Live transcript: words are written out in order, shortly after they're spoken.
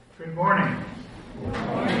Good morning.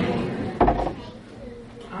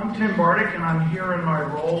 I'm Tim Bardick, and I'm here in my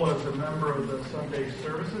role as a member of the Sunday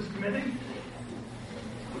Services Committee.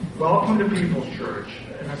 Welcome to People's Church,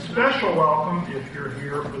 and a special welcome if you're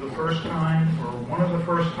here for the first time or one of the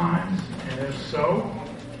first times, and if so,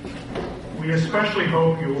 we especially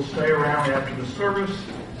hope you will stay around after the service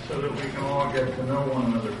so that we can all get to know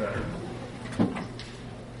one another better.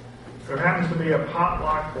 There happens to be a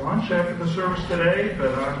potluck lunch after the service today,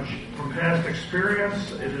 but from past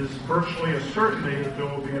experience, it is virtually a certainty that there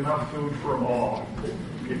will be enough food for all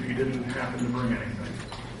if you didn't happen to bring anything.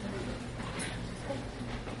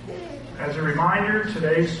 As a reminder,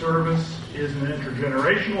 today's service is an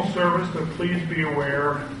intergenerational service, but please be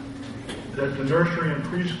aware that the nursery and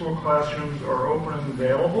preschool classrooms are open and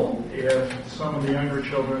available if some of the younger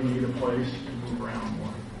children need a place to move around more.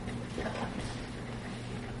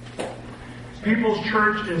 People's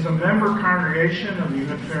Church is a member congregation of the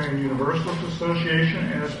Unitarian Universalist Association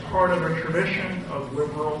and is part of a tradition of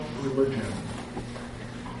liberal religion.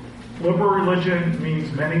 Liberal religion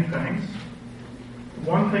means many things.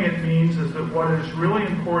 One thing it means is that what is really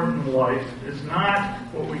important in life is not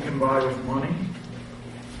what we can buy with money,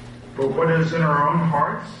 but what is in our own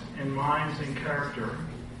hearts and minds and character.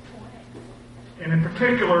 And in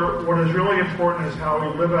particular, what is really important is how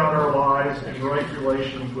we live out our lives in right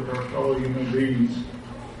relations with our fellow human beings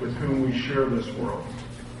with whom we share this world.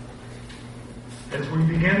 As we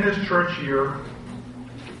begin this church year,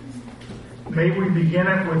 may we begin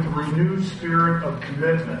it with a renewed spirit of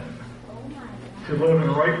commitment to live in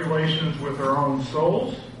right relations with our own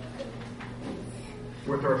souls,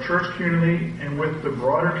 with our church community, and with the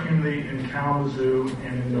broader community in Kalamazoo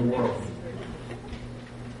and in the world.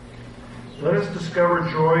 Let us discover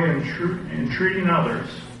joy in treating others,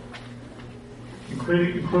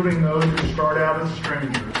 including those who start out as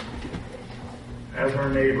strangers, as our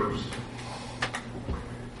neighbors.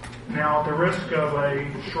 Now, at the risk of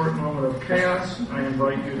a short moment of chaos, I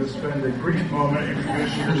invite you to spend a brief moment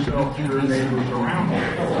introducing yourself to your neighbors around you.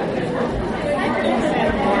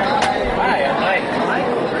 Hi, I'm Mike. Mike,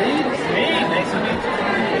 Reed, it's me. Nice to meet you.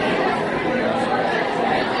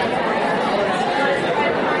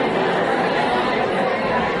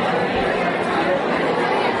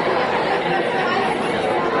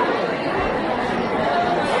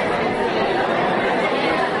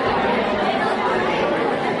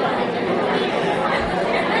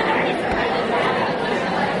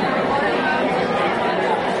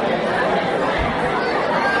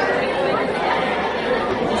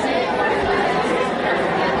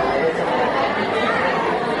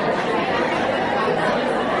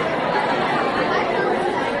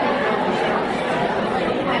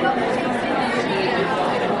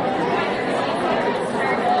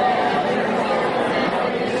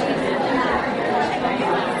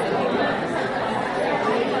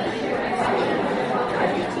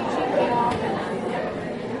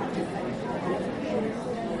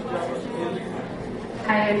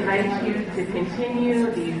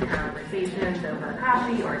 Continue these conversations over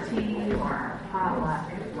coffee or tea or our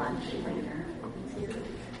potluck lunch later.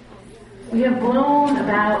 We have blown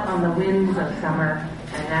about on the winds of summer,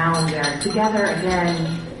 and now we are together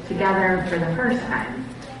again, together for the first time.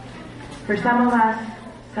 For some of us,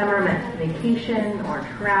 summer meant vacation or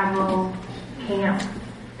travel, camp,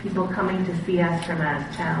 people coming to see us from out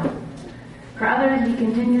of town. For others, we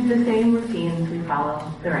continued the same routines we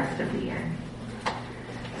follow the rest of the year.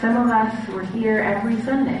 Some of us were here every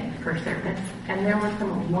Sunday for service, and there were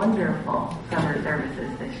some wonderful summer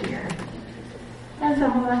services this year. And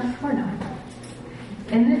some of us were not.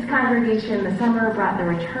 In this congregation, the summer brought the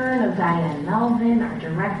return of Diane Melvin, our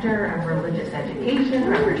Director of Religious Education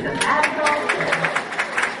from her sabbatical.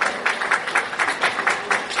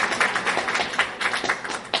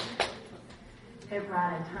 It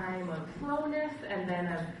brought a time of slowness and then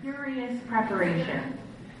of furious preparation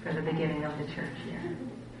for the beginning of the church year.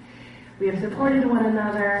 We have supported one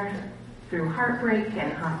another through heartbreak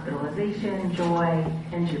and hospitalization, joy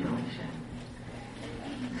and jubilation.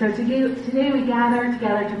 So today we gather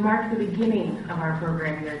together to mark the beginning of our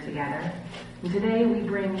program year together. And today we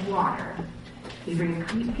bring water. We bring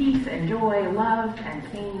peace and joy, love and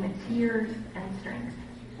pain, tears and strength.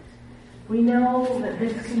 We know that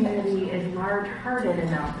this community is large-hearted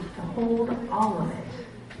enough to hold all of it.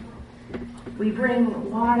 We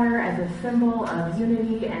bring water as a symbol of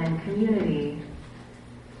unity and community,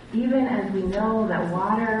 even as we know that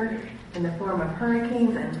water in the form of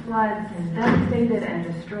hurricanes and floods has devastated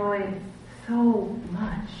and destroyed so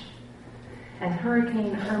much. As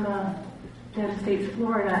Hurricane Irma devastates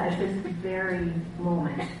Florida at this very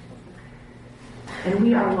moment. And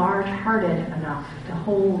we are large-hearted enough to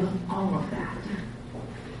hold all of that.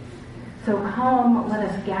 So come, let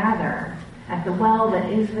us gather at the well that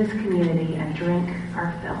is this community and drink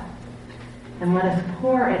our fill. And let us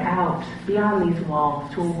pour it out beyond these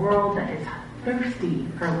walls to a world that is thirsty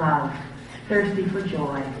for love, thirsty for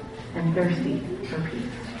joy, and thirsty for peace.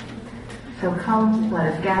 So come,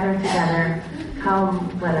 let us gather together.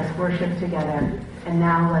 Come, let us worship together. And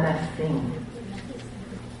now let us sing.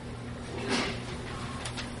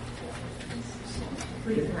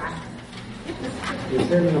 Please rise. It's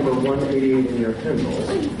hymn number 188 in your hymnals.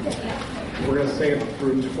 We're going to say it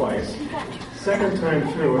through twice. Second time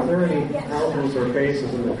through, if there are any albums or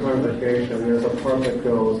faces in the congregation, there's a part that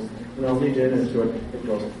goes, and I'll lead you into it. It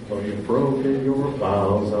goes, though you've broken your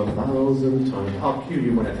vows 1,000 times. I'll cue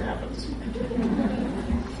you when it happens.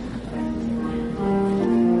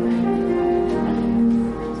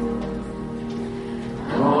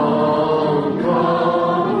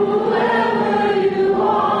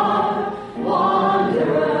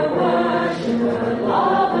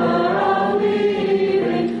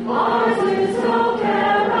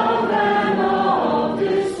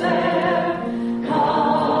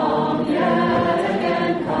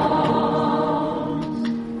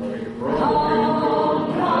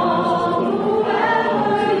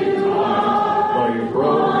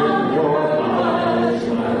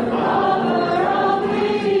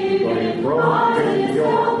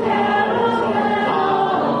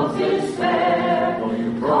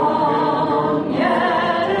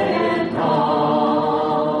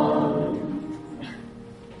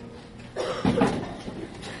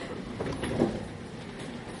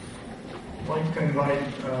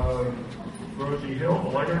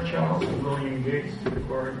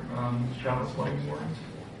 Chalice lighting words.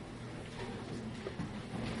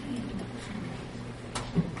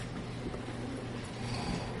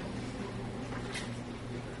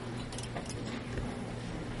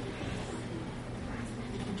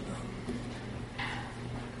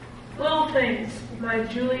 Little Things by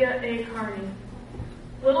Julia A. Carney.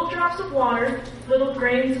 Little drops of water, little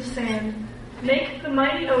grains of sand, make the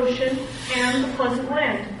mighty ocean and the pleasant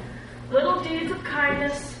land. Little deeds of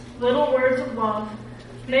kindness, little words of love,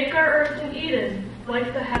 make our earth an Eden,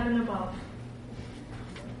 like the heaven above.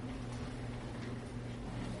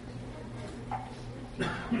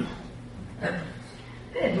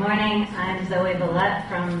 Good morning. I'm Zoe Villette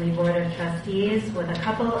from the Board of Trustees with a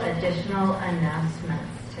couple additional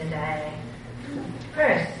announcements today.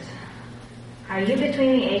 First, are you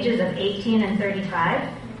between the ages of 18 and 35?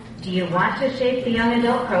 Do you want to shape the young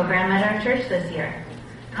adult program at our church this year?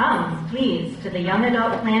 Come, please, to the Young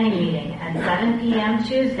Adult Planning Meeting at 7 p.m.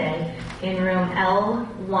 Tuesday in room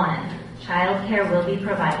L1. Childcare will be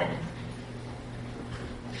provided.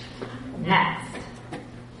 Next,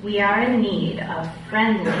 we are in need of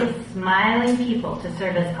friendly, smiling people to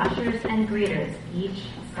serve as ushers and greeters each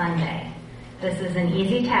Sunday. This is an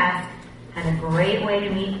easy task and a great way to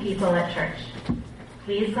meet people at church.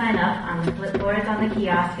 Please sign up on the clipboards on the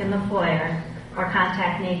kiosk in the foyer or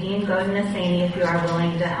contact Nadine Godinasani if you are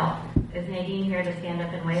willing to help. Is Nadine here to stand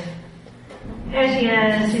up and wave? There she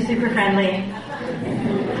is. She's super friendly.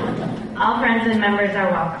 All friends and members are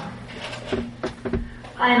welcome.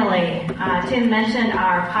 Finally, Tim mentioned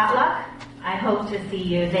our potluck. I hope to see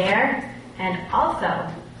you there. And also,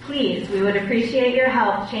 please, we would appreciate your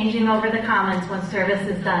help changing over the commons when service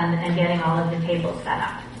is done and getting all of the tables set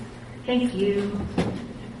up. Thank you.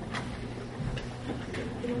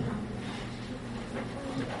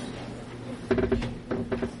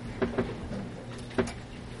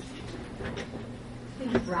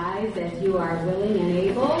 Please rise as you are willing and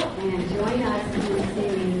able and join us in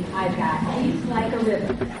singing I've Got Peace Like a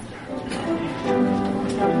River.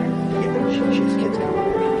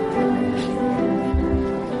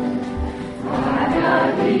 I've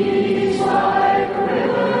got peace like a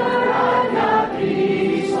river, I've got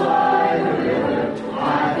peace like a river,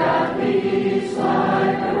 I've got peace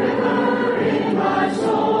like a river in my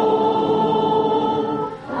soul.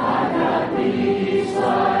 I've got peace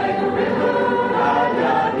like a river, I've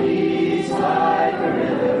got peace like a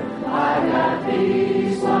river, I've got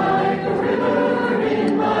peace like a river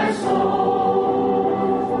in my soul.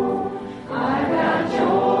 I've got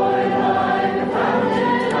joy like a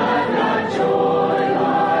fountain, I've got joy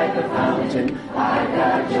like a fountain, I've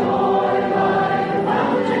got joy like a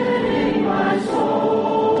fountain in my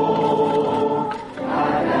soul.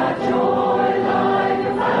 I've got joy like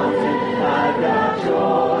a fountain, I've got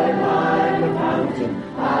joy like a fountain,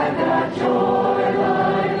 I've got joy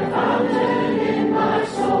like a fountain in my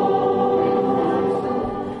soul.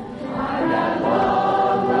 I've got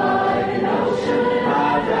love like an ocean,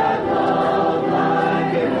 I've got love like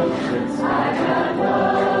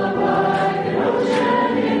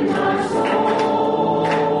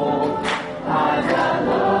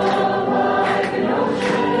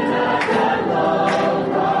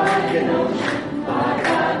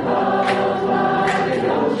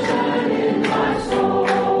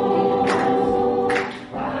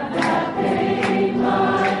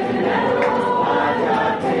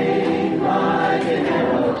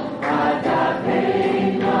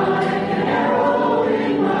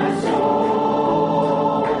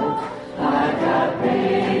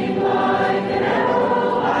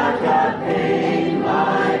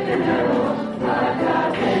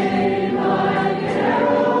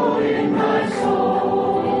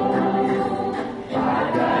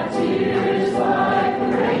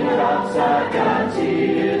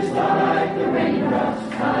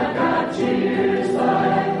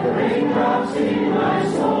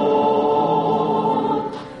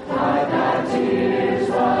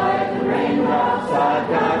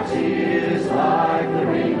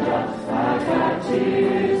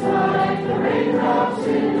tears like the raindrops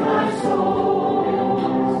in my soul.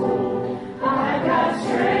 I've got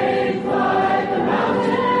strength like the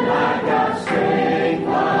mountain. I've got strength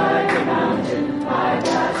like the mountain. I've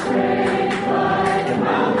got strength like the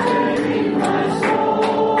mountain in my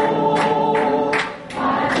soul.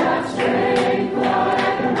 I've got strength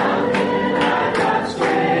like the mountain. I've got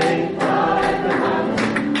strength like the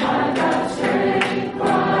mountain. I've got strength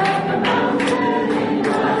like the mountain in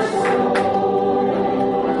my soul.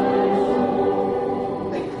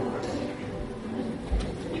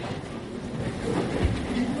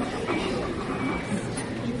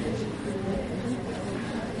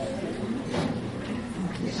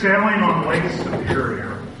 Sailing on Lake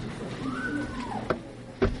Superior.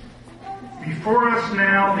 Before us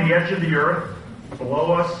now the edge of the earth,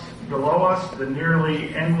 below us the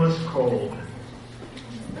nearly endless cold.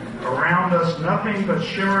 Around us nothing but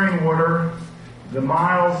shimmering water, the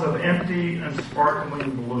miles of empty and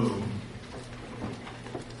sparkling blue.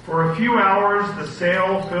 For a few hours the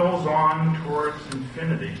sail fills on towards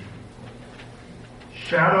infinity.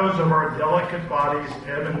 Shadows of our delicate bodies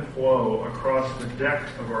ebb and flow across the deck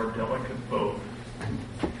of our delicate boat.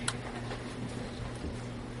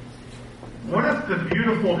 What if the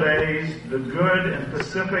beautiful days, the good and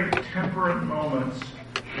pacific temperate moments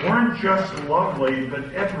weren't just lovely,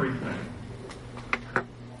 but everything?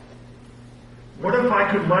 What if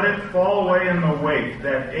I could let it fall away in the wake,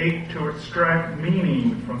 that ache to extract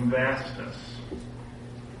meaning from vastness?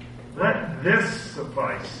 Let this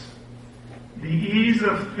suffice. The ease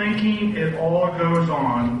of thinking it all goes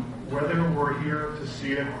on, whether we're here to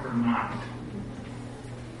see it or not.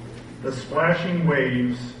 The splashing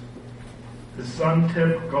waves, the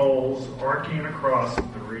sun-tipped gulls arcing across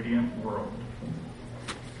the radiant world.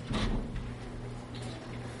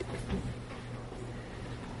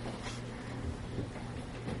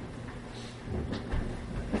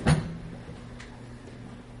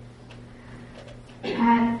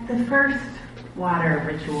 At the first water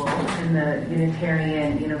ritual in the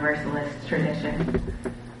Unitarian Universalist tradition,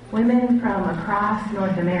 women from across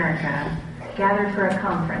North America gathered for a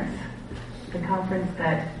conference, the conference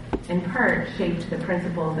that in part shaped the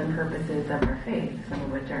principles and purposes of our faith, some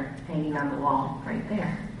of which are hanging on the wall right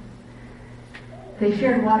there. They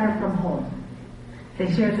shared water from home.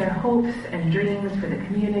 They shared their hopes and dreams for the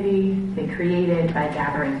community they created by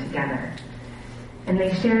gathering together. And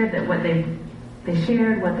they shared that what they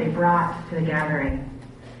brought to the gathering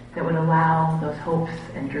that would allow those hopes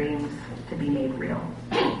and dreams to be made real.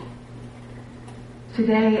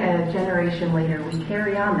 Today, a generation later, we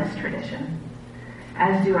carry on this tradition,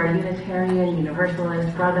 as do our Unitarian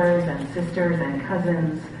Universalist brothers and sisters and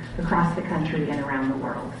cousins across the country and around the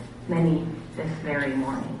world, many this very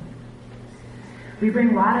morning. We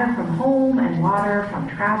bring water from home and water from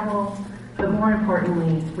travel, but more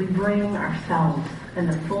importantly, we bring ourselves and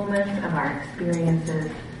the fullness of our experiences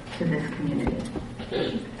to this community.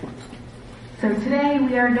 So today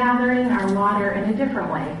we are gathering our water in a different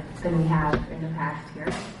way than we have in the past year.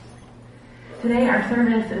 Today our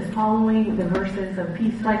service is following the verses of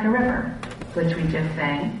Peace Like a River, which we just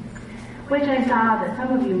sang, which I saw that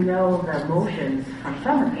some of you know the motions from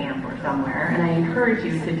summer camp or somewhere, and I encourage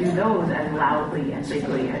you to do those as loudly and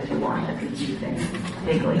bigly as you want to keep sing.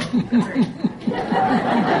 Bigly.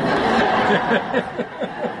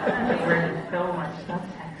 There's so much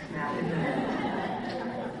subtext now, isn't it?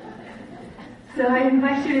 So I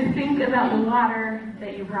invite you to think about the water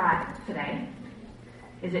that you brought today.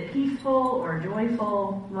 Is it peaceful or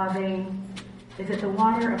joyful, loving? Is it the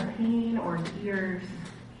water of pain or tears?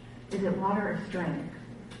 Is it water of strength?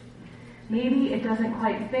 Maybe it doesn't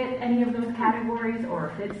quite fit any of those categories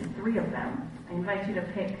or fits 3 of them. I invite you to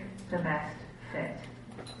pick the best fit.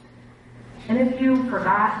 And if you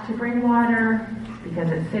forgot to bring water because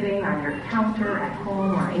it's sitting on your counter at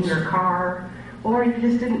home or in your car, or you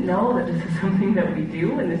just didn't know that this is something that we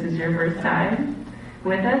do and this is your first time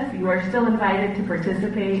with us, you are still invited to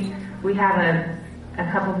participate. We have a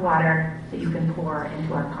cup of water that you can pour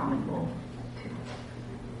into our common bowl too.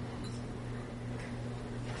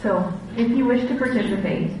 So if you wish to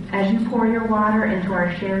participate, as you pour your water into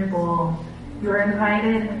our shared bowl, you are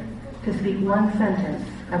invited to speak one sentence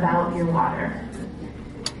about your water.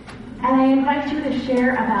 And I invite you to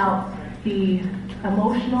share about the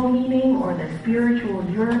emotional meaning or the spiritual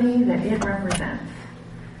journey that it represents,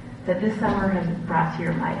 that this summer has brought to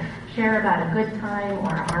your life. Share about a good time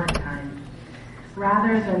or a hard time,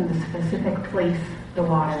 rather than the specific place the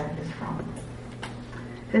water is from.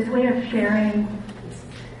 This way of sharing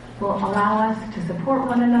will allow us to support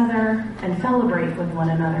one another and celebrate with one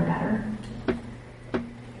another better.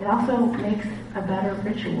 It also makes a better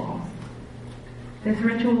ritual. This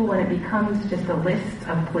ritual, when it becomes just a list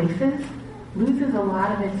of places, loses a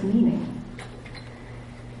lot of its meaning.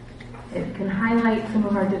 It can highlight some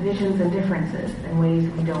of our divisions and differences in ways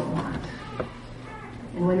we don't want.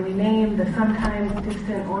 And when we name the sometimes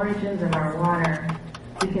distant origins of our water,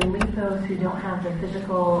 we can leave those who don't have the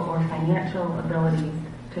physical or financial ability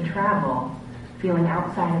to travel feeling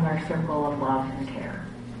outside of our circle of love and care.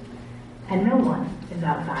 And no one is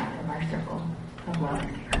outside of our circle of love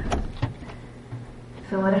and care.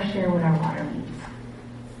 So let us share what our water means.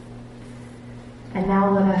 And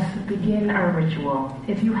now let us begin our ritual.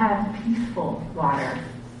 If you have peaceful water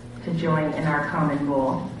to join in our common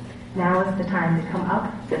bowl, now is the time to come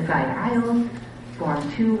up the side aisles,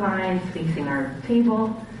 form 2 lines facing our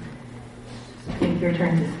table, take your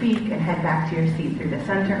turn to speak, and head back to your seat through the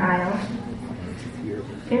center aisle.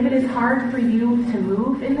 If it is hard for you to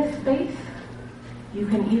move in this space, you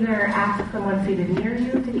can either ask someone seated near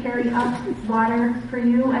you to carry up water for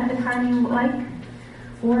you at the time you like,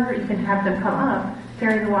 or you can have them come up,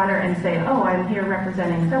 carry the water, and say, "Oh, I'm here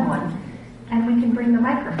representing someone," and we can bring the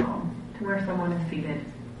microphone to where someone is seated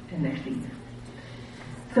in their seat.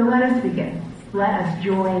 So let us begin. Let us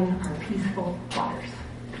join our peaceful waters.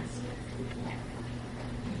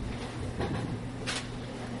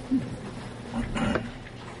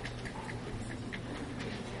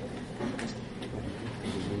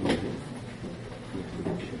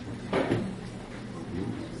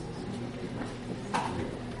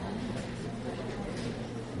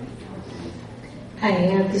 I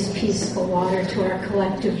add this peaceful water to our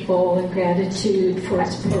collective bowl in gratitude for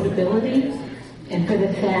its portability and for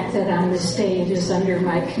the fact that on this day it is under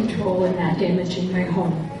my control and not damaging my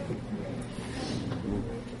home.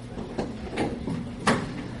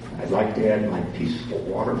 I'd like to add my peaceful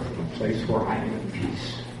water for the place where I am in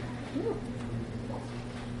peace.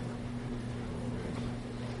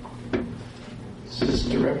 This is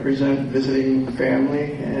to represent visiting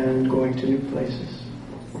family and going to new places.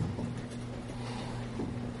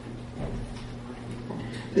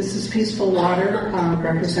 This is peaceful water,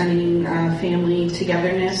 representing family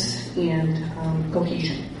togetherness and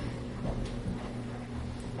cohesion.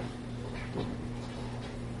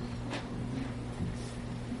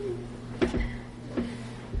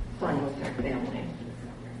 Fun with our family.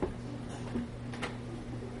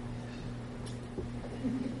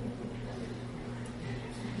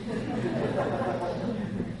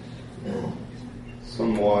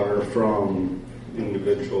 Some water from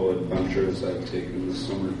individual adventures I've taken this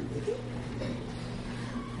summer.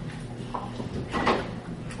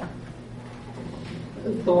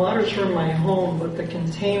 The water's from my home, but the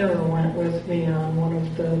container went with me on one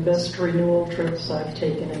of the best renewal trips I've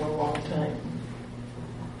taken in a long time.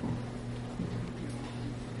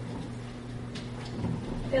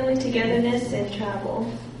 Family togetherness and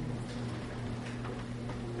travel.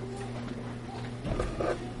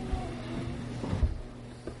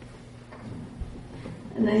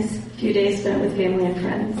 A nice few days spent with family and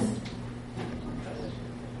friends.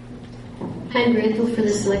 I'm grateful for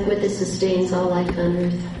this liquid that sustains all life on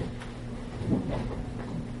earth.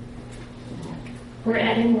 We're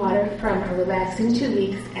adding water from a relaxing 2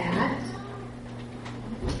 weeks at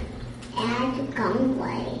Gum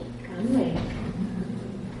Lake. Gum Lake.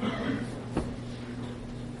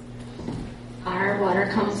 Our water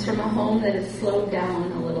comes from a home that has slowed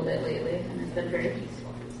down a little bit lately and has been very peaceful.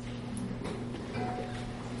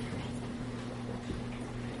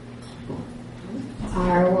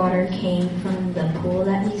 Our water came from the pool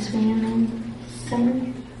that we swam in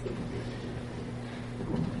summer.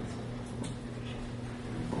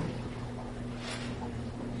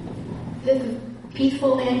 This is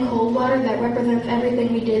peaceful and cold water that represents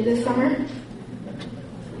everything we did this summer.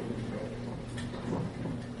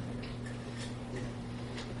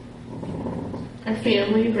 Our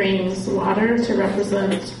family brings water to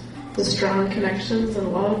represent the strong connections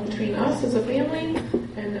and love between us as a family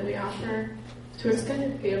and that we offer to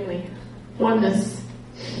extended family. Oneness.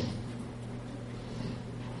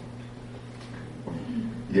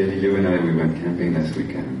 Yeah, Leo and I, we went camping last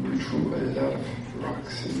weekend. We threw a lot of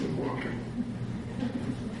rocks in the water.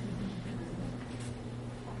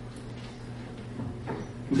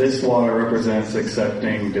 This water represents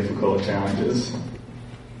accepting difficult challenges.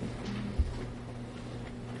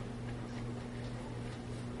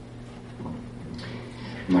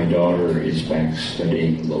 My daughter is back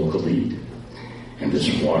studying locally, and this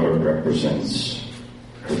water represents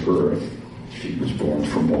her birth. She was born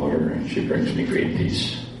from water, and she brings me great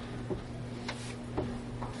peace.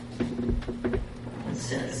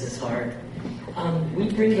 This is hard. We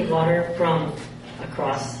bring the water from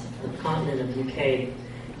across the continent of UK,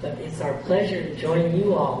 but it's our pleasure to join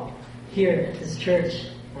you all here at this church,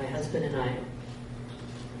 my husband and I,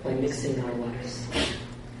 by mixing our waters.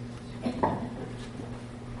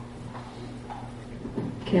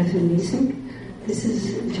 Catherine Niesing. This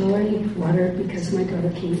is Joy Water because my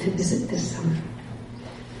daughter came to visit this summer.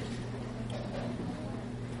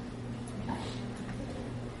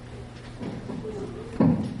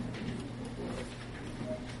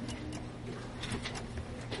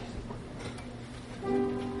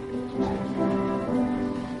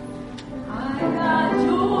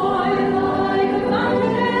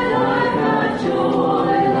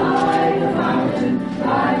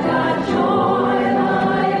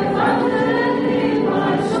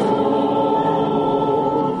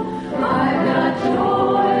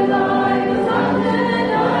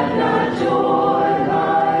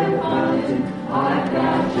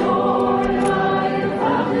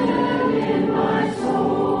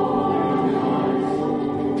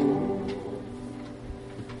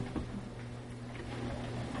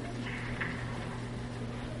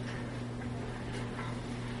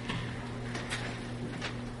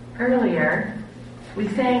 Earlier, we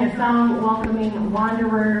sang a song welcoming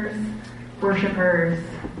wanderers, worshipers,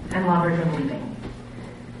 and lovers of leaving.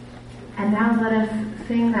 And now let us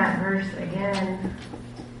sing that verse again,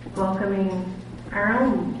 welcoming our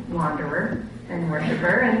own wanderer and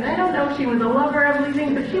worshiper. And I don't know if she was a lover of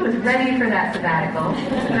leaving, but she was ready for that sabbatical.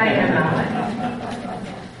 Diane Knowles.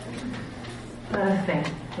 Let us sing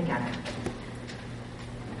together.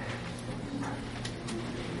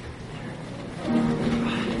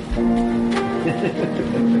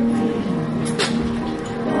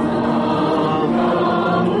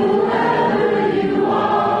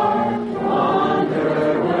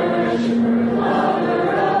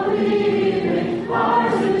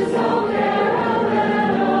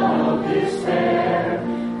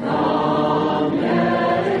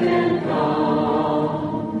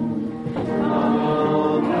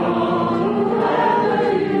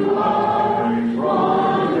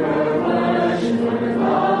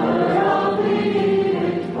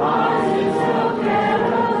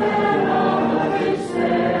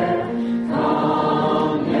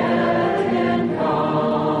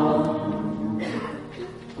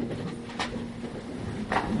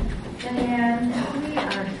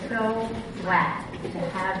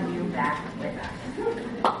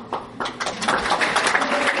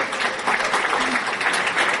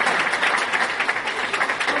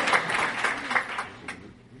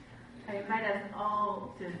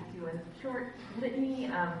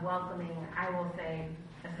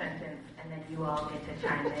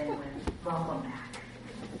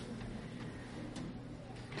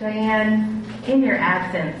 Diane, in your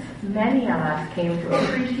absence, many of us came to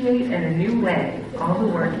appreciate in a new way all the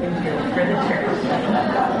work you do for the church.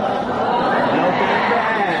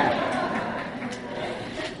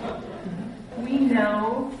 We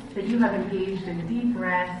know that you have engaged in deep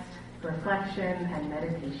rest, reflection, and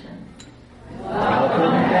meditation.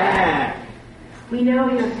 Welcome back. We know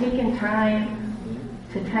you have taken time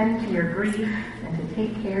to tend to your grief and to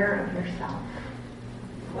take care of yourself.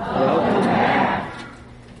 Welcome back.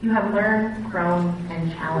 You have learned, grown,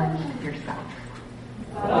 and challenged yourself.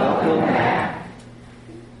 Welcome back.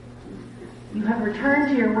 You have returned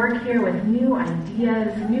to your work here with new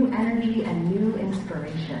ideas, new energy, and new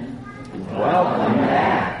inspiration. Welcome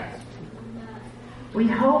back. We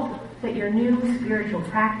hope that your new spiritual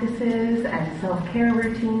practices and self-care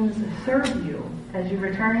routines serve you as you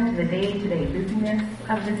return to the day-to-day busyness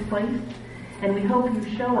of this place. And we hope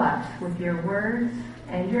you show us with your words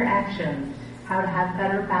and your actions how to have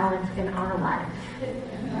better balance in our lives.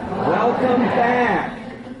 Welcome back.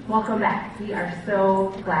 Welcome back. We are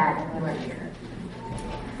so glad you are here.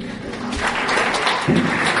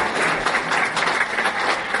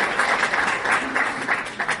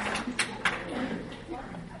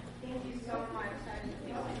 Thank you so much.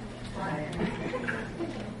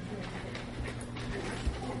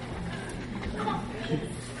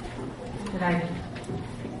 Did I?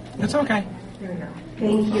 It's okay. Here we go.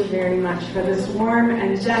 Thank you very much for this warm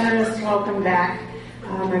and generous welcome back.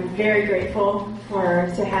 I'm very grateful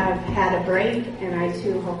to have had a break, and I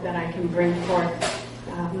too hope that I can bring forth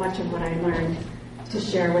much of what I learned to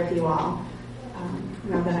share with you all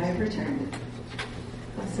now that I have returned.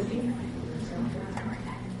 Blessed be.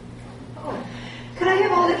 Could I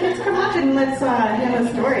have all the kids come up and let's have a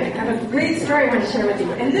story? I have a great story I want to share with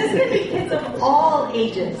you. And this could be kids of all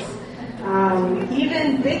ages.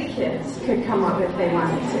 Even big kids could come up if they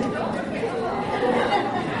wanted to.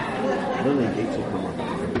 Lily Gates will come up.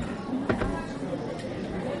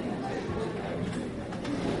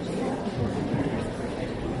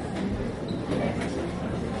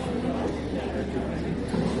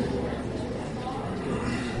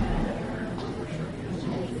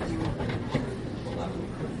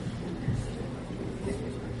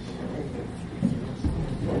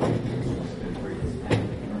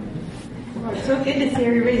 So good to see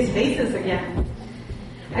everybody's faces again.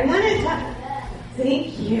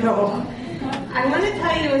 Thank you. I want to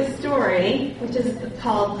tell you a story which is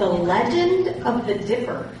called The Legend of the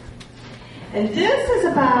Dipper. And this is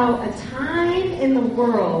about a time in the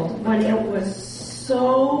world when it was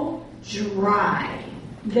so dry.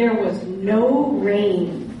 There was no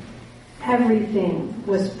rain. Everything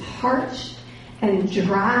was parched and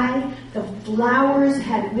dry. The flowers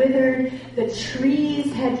had withered. The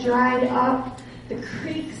trees had dried up. The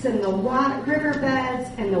creeks and the riverbeds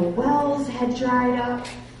and the wells had dried up.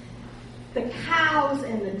 The cows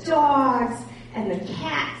and the dogs and the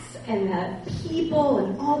cats and the people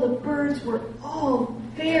and all the birds were all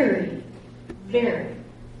very, very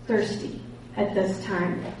thirsty at this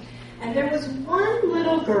time. And there was one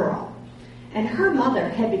little girl, and her mother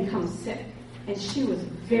had become sick, and she was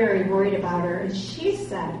very worried about her. And she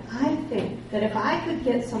said, I think that if I could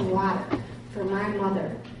get some water for my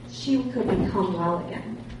mother, she could become well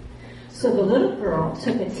again. So the little girl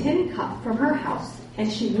took a tin cup from her house,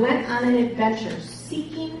 and she went on an adventure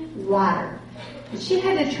seeking water. And she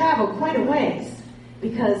had to travel quite a ways,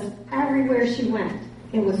 because everywhere she went,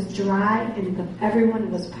 it was dry and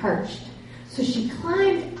everyone was parched. So she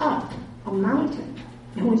climbed up a mountain,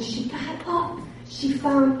 and when she got up, she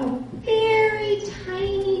found a very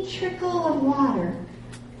tiny trickle of water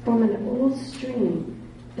from an old stream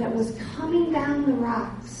that was coming down the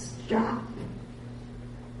rocks, drop,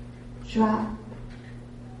 drop,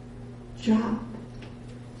 drop.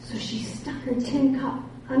 So she stuck her tin cup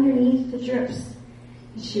underneath the drips,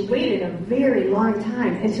 and she waited a very long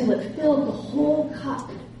time until it filled the whole cup.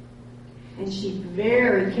 And she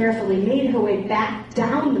very carefully made her way back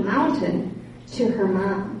down the mountain to her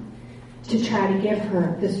mom to try to give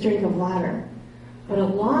her this drink of water. But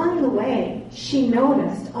along the way, she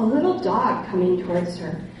noticed a little dog coming towards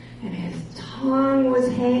her, and his tongue was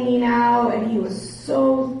hanging out, and he was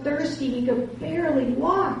so thirsty he could barely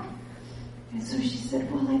walk. And so she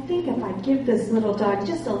said, well, I think if I give this little dog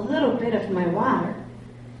just a little bit of my water,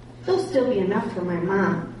 there'll still be enough for my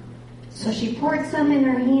mom. So she poured some in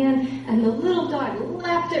her hand, and the little dog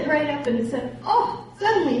lapped it right up and said, oh,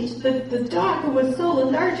 suddenly the dog who was so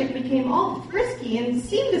lethargic became all frisky and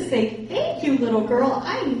seemed to say, thank you, little girl,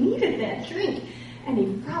 I needed that drink. And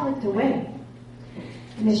he frolicked away.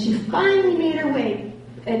 And as she finally made her way,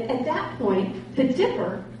 at that point, the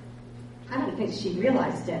dipper, I don't think she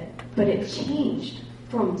realized it, but it changed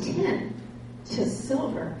from tin to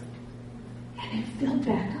silver, and it filled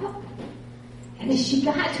back up. And as she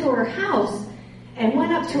got to her house and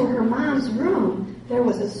went up to her mom's room, there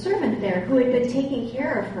was a servant there who had been taking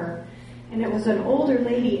care of her. And it was an older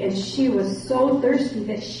lady, and she was so thirsty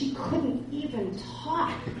that she couldn't even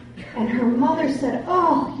talk. And her mother said,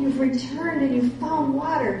 oh, you've returned and you've found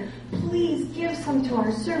water. Please give some to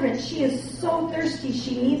our servant. She is so thirsty,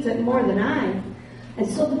 she needs it more than I. And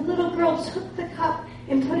so the little girl took the cup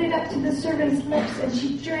and put it up to the servant's lips, and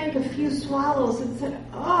she drank a few swallows and said,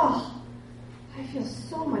 oh, I feel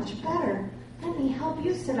so much better. Let me help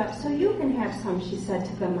you sit up so you can have some, she said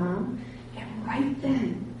to the mom. And right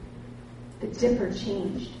then, the dipper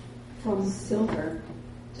changed from silver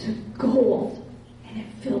to gold, and it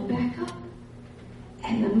filled back up.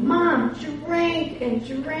 And the mom drank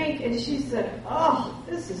and drank, and she said, oh,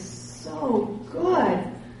 this is so good.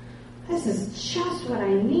 This is just what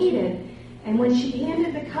I needed. And when she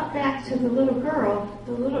handed the cup back to the little girl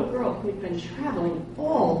who'd been traveling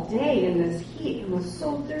all day in this heat and was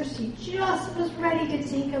so thirsty, just was ready to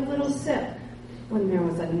take a little sip when there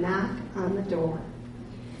was a knock on the door.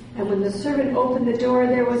 And when the servant opened the door,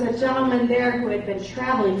 there was a gentleman there who had been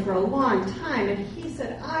traveling for a long time, and he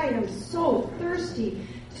said, I am so thirsty.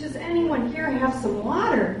 Does anyone here have some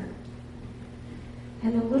water?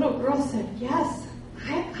 And the little girl said, yes,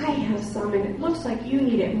 I have some, and it looks like you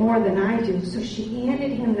need it more than I do. So she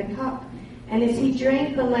handed him the cup, and as he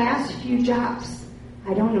drank the last few drops,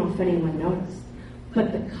 I don't know if anyone noticed,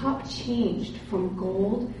 but the cup changed from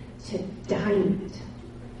gold to diamond.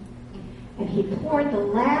 And he poured the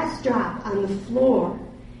last drop on the floor,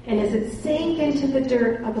 and as it sank into the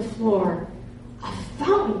dirt of the floor, a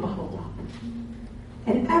fountain bubbled up.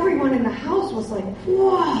 And everyone in the house was like,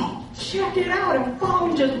 whoa, check it out, a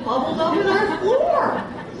fountain just bubbled up in our floor.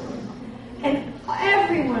 And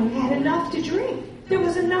everyone had enough to drink. There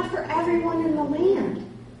was enough for everyone in the land.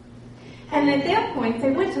 And at that point, they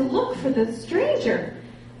went to look for the stranger,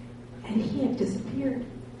 and he had disappeared.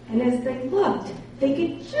 And as they looked, they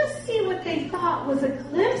could just see what they thought was a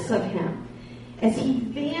glimpse of him as he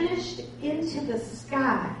vanished into the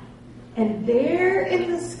sky. And there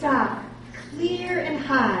in the sky, clear and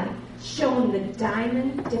high, shone the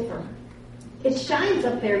Diamond Dipper. It shines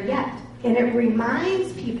up there yet. And it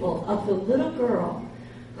reminds people of the little girl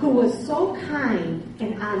who was so kind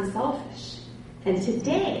and unselfish. And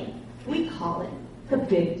today, we call it the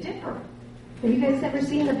Big Dipper. Have you guys ever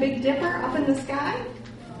seen the Big Dipper up in the sky?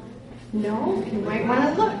 No? You might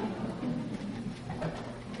want to look.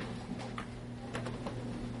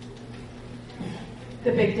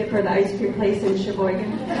 The Big Dipper, the ice cream place in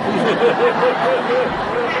Sheboygan.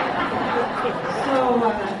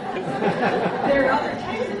 There are other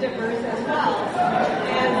types of dippers as well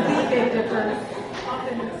as the Big Dipper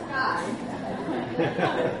up in the sky.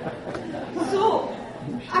 So,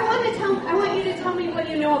 I want you to tell me what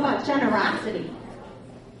you know about generosity.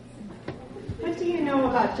 What do you know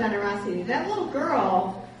about generosity? That little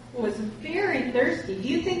girl was very thirsty. Do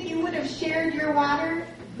you think you would have shared your water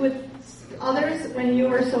with others when you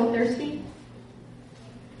were so thirsty?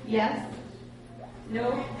 Yes?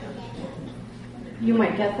 No? You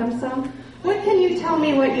might get them some. What can you tell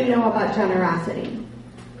me what you know about generosity?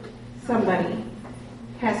 Somebody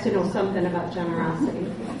has to know something about generosity.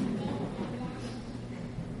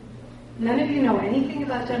 None of you know anything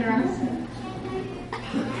about generosity?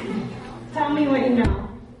 Tell me what you know.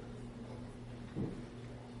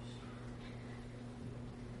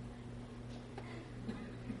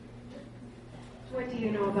 What do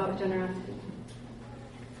you know about generosity?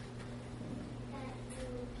 That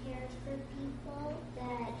you care for people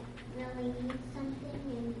that really need something,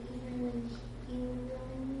 and even when you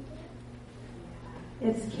really need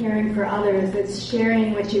it. It's caring for others. It's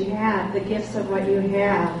sharing what you have, the gifts of what you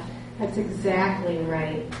have. That's exactly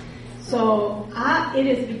right. So it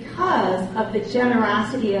is because of the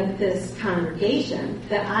generosity of this congregation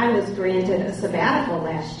that I was granted a sabbatical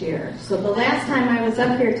last year. So the last time I was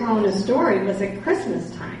up here telling a story was at Christmas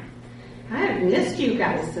time. I have missed you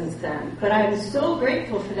guys since then, but I was so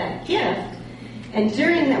grateful for that gift. And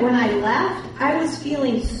during that, when I left, I was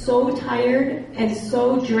feeling so tired and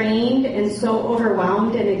so drained and so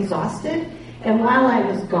overwhelmed and exhausted. And while I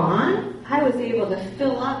was gone, I was able to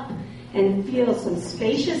fill up and feel some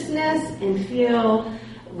spaciousness and feel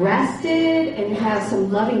rested and have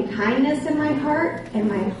some loving kindness in my heart. And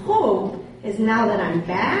my hope is now that I'm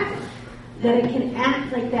back, that it can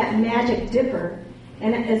act like that magic dipper.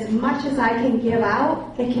 And as much as I can give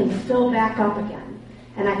out, it can fill back up again.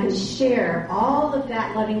 And I can share all of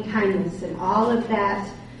that loving kindness and all of that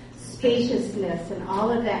spaciousness and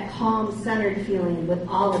all of that calm, centered feeling with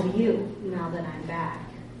all of you now that I'm back.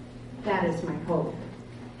 That is my hope.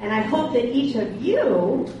 And I hope that each of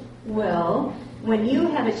you will, when you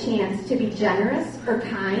have a chance to be generous or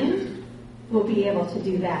kind, will be able to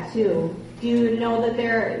do that too. Do you know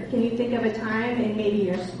that can you think of a time in maybe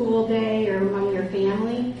your school day or among your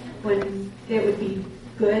family when it would be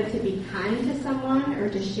good to be kind to someone or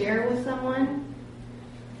to share with someone?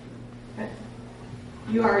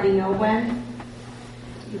 You already know when?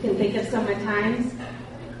 You can think of some times?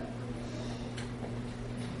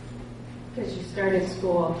 Because you started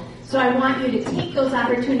school. So I want you to take those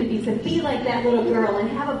opportunities and be like that little girl and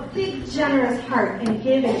have a big, generous heart and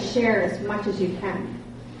give and share as much as you can.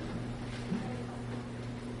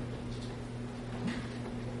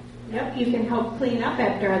 Yep, you can help clean up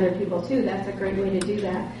after other people too. That's a great way to do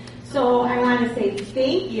that. So I want to say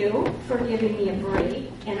thank you for giving me a break,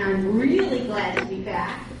 and I'm really glad to be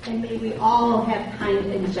back. And may we all have kind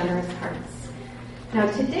and generous hearts. Now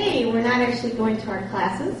today we're not actually going to our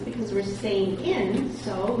classes because we're staying in,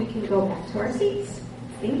 so we can go back to our seats.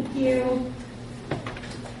 Thank you.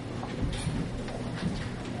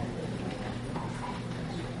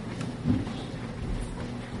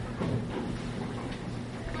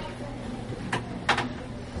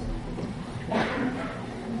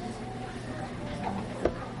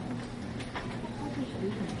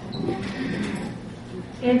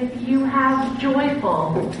 If you have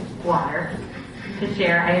joyful water to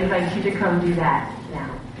share, I invite you to come do that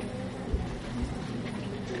now.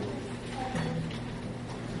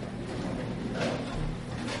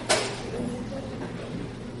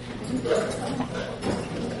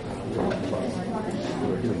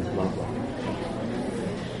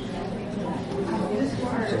 This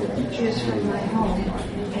water is from my home,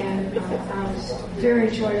 and I was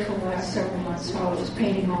very joyful the last several months while I was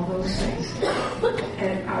painting all those things.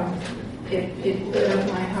 And it lit up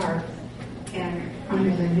my heart, and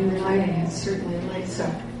under the new lighting, it certainly lights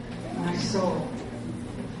up my soul.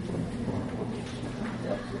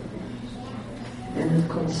 And of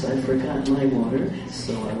course, I forgot my water,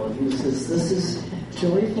 so I will use this. This is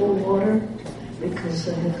joyful water because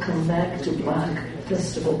I have come back to Bach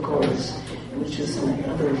Festival Chorus, which is my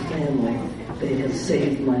other family. They have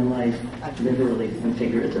saved my life, literally and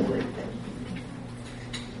figuratively.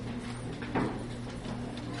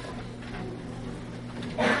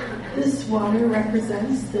 This water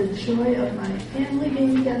represents the joy of my family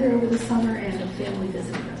being together over the summer and of family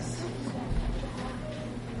visiting us.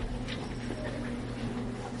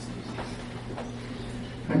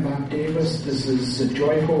 I'm Bob Davis. This is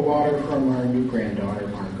joyful water from our new granddaughter,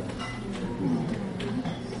 Margot.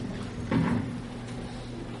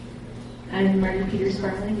 I'm Marty Peter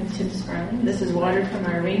Sparling with Tim Sparling. This is water from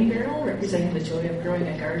our rain barrel, representing the joy of growing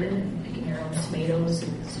a garden and picking our own tomatoes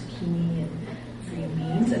and zucchini and green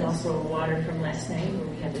beans, and also water from last night where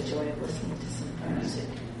we had the joy of listening to some music.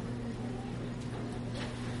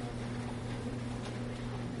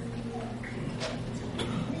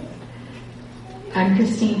 I'm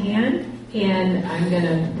Christine Han, and I'm going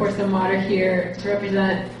to pour some water here to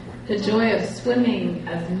represent the joy of swimming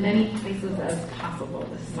as many places as possible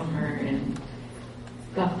this summer and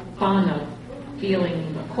the fun of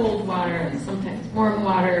feeling the cold water and sometimes warm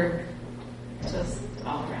water, just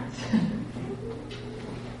all around.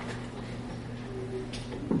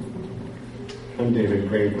 I'm David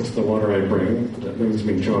Graves. The water I bring that brings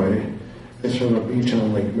me joy is from a beach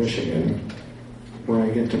on Lake Michigan, where I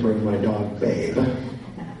get to bring my dog Babe.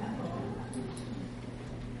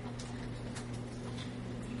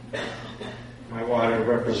 My water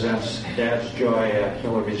represents Dad's joy at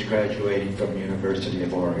Hillary's graduating from the University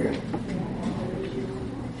of Oregon.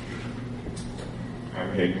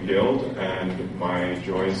 I'm Hayden Guild, and my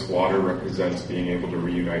joyous water represents being able to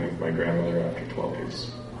reunite with my grandmother after 12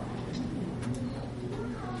 years.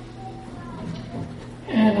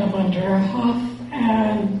 And I'm Andrea Huff,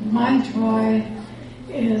 and my joy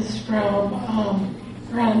is from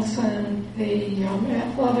Bronson, the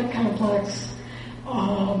athletic complex,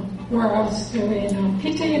 where I was doing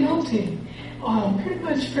PT and OT pretty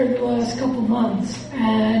much for the last couple months,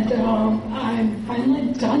 and I'm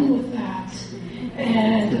finally done with that.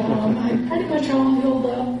 And I'm pretty much all healed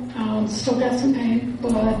up. Still got some pain,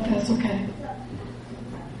 but that's okay.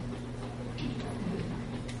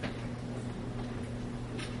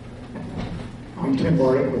 I'm Tim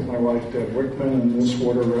Barnett with my wife Deb Wickman, and this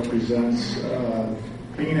water represents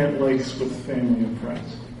being at lakes with family and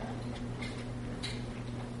friends.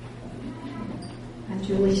 I'm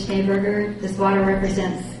Julie Schneeberger. This water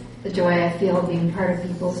represents the joy I feel being part of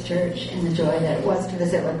People's Church and the joy that it was to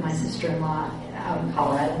visit with my sister-in-law out in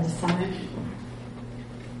Colorado this summer.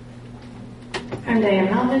 I'm Diane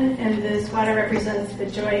Melvin, and this water represents the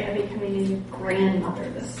joy of becoming a grandmother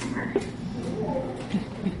this summer.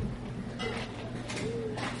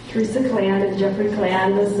 Teresa Clan and Jeffrey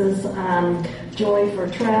Clan. This is joy for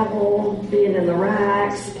travel, being in the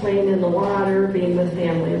rocks, playing in the water, being with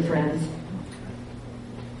family and friends.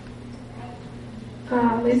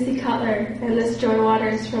 Lucy Cutler, and this joy water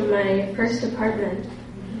is from my first apartment.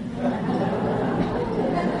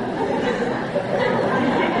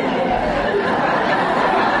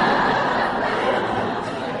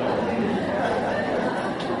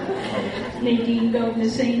 Nadine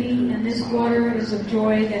Govnazani, and this water is a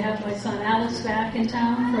joy to have my son Alice back in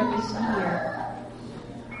town for at least a year.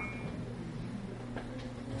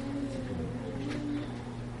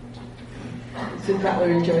 Sue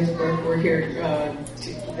Cutler and Joyce Burke, we're here.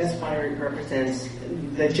 This water represents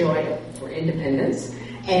the joy for independence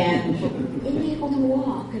and being able to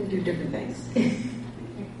walk and do different things.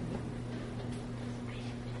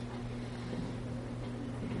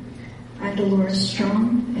 I'm Dolores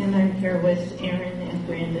Strong, and I'm here with Aaron and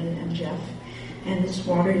Brandon and Jeff, and this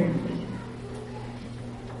water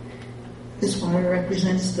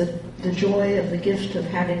represents the joy of the gift of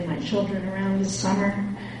having my children around this summer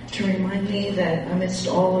to remind me that amidst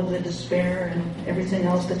all of the despair and everything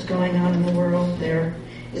else that's going on in the world, there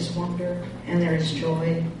is wonder and there is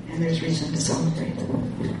joy and there's reason to celebrate.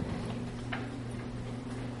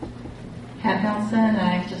 Pat Nelson,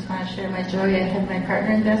 I just want to share my joy. I have my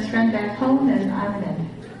partner and best friend back home, and I'm in.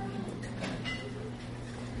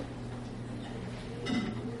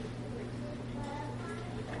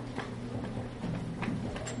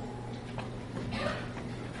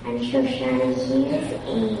 I'm Shoshana Hughes,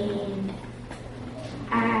 and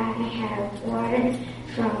I have water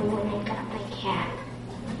from when I got my cat.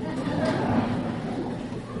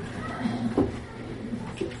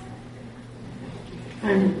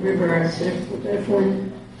 I'm River Arceflin.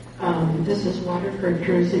 This is water for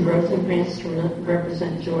Druzy Rosenkrantz to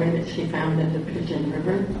represent joy that she found in the Pigeon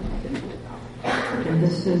River. And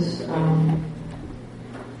this is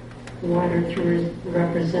water to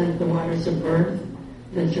represent the waters of birth,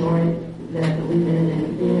 the joy that women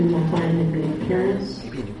and even find in the appearance,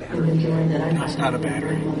 and the joy that I It's not a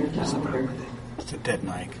battery. It's a dead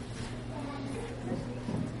mic.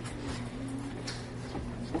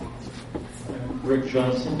 Rick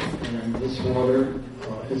Johnson, and this water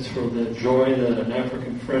is for the joy that an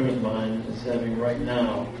African friend of mine is having right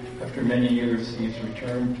now. After many years, he's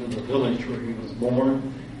returned to the village where he was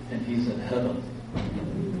born, and he's in heaven.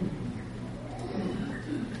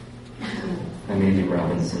 I'm Andy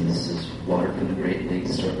Robinson. This is water from the Great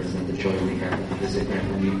Lakes to represent the joy we have to visit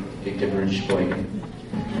Grandma Victor Sheboygan.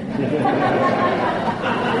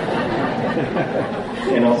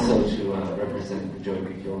 And also to represent the joy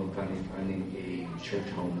we feel in finding a church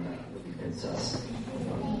home that really fits us.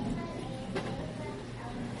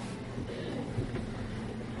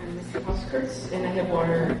 I'm Missy Huskers, and I have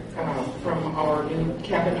water from our new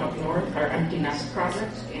cabin up north, our empty nest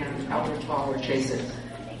project, and Eldridge Hall where Chase is.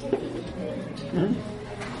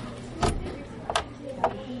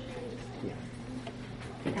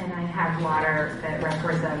 And I have water that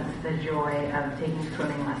represents the joy of taking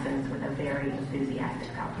swimming lessons with a very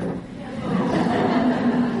enthusiastic couple.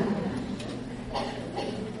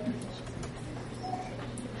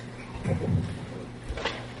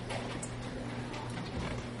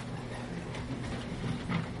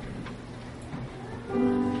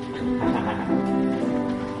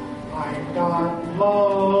 I've got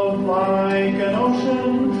love like an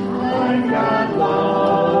ocean. I've got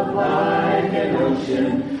love like an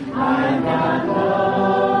ocean. I've got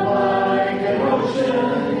love like an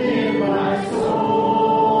ocean in my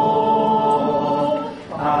soul.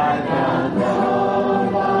 I've got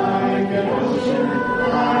love like an ocean.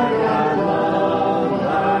 I've got love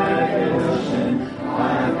like an ocean.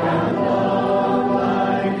 I've got love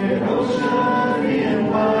like an ocean in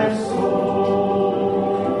my soul.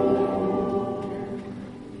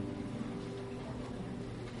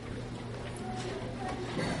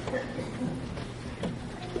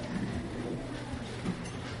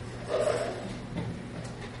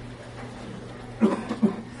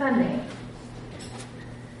 Sunday.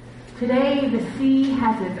 Today, the sea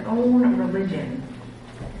has its own religion.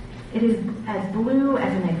 It is as blue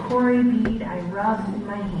as an Ikori bead I rub in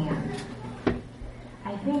my hand.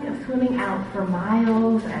 I think of swimming out for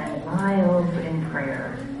miles and miles in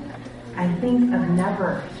prayer. I think of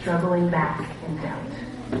never struggling back in doubt.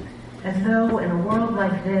 As though in a world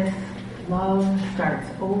like this, love starts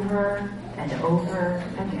over and over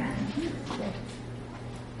again.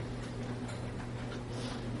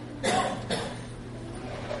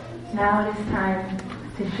 Now it is time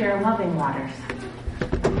to share loving waters.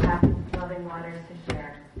 If you have loving waters to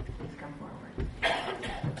share, please come forward.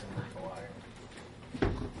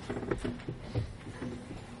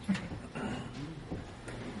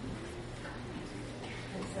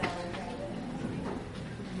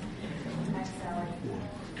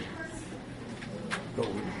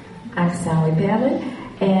 I'm Sally Babbitt,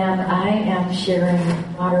 and I am sharing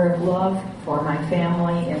water of love for my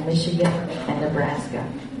family in Michigan and Nebraska.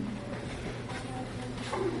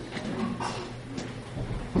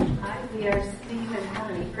 Hi, we are Steve and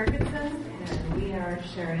Melanie Ferguson, and we are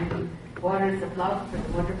sharing waters of love for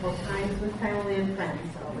the wonderful times with family and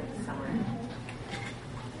friends over the summer.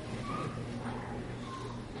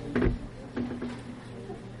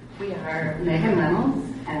 We are Megan Reynolds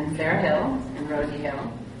and Sarah Hill and Rosie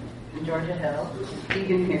Hill and Georgia Hill,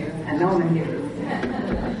 Keegan Hughes and Nolan Hughes.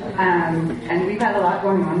 And we've had a lot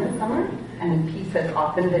going on this summer, and peace has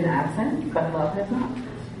often been absent, but love has not.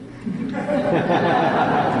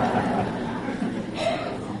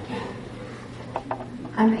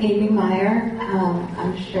 I'm Amy Meyer.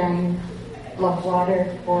 I'm sharing love water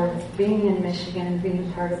for being in Michigan and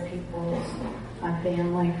being part of people's, my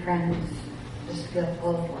family, friends, just feel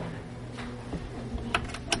full of love.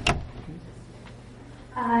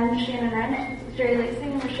 I'm Shannon Wren, Jerry Lacey,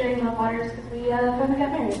 and we're sharing love waters because we finally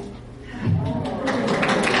got married.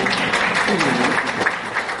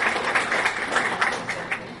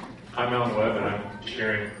 I'm Alan Webb, and I'm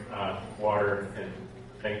sharing water and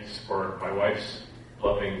thanks for my wife's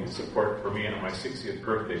loving support for me. And on my 60th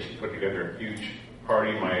birthday, she put together a huge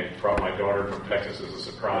party. Brought my daughter from Texas as a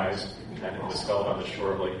surprise, and it was held on the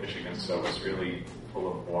shore of Lake Michigan, so it was really full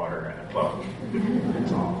of water and love.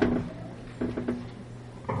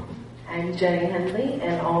 I'm Jenny Henley,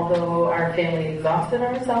 and although our family exhausted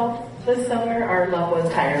ourselves this summer, our love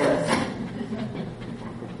was tireless.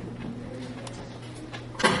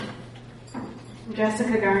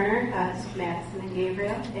 Jessica Garner, Madison and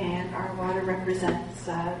Gabriel, and our water represents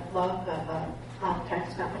love of a lot of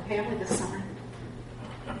time spent with family this summer.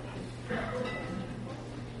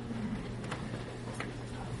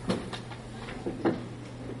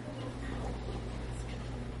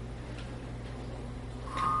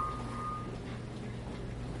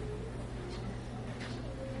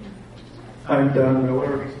 I'm Don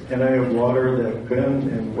Miller, and I have water that Ben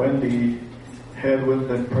and Wendy had with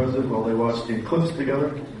and present while they watched the eclipse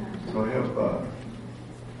together. So I have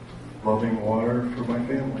loving water for my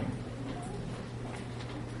family.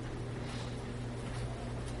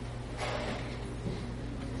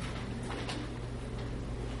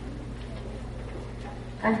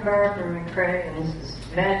 I'm Barbara McCrae, and this is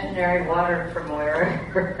imaginary water from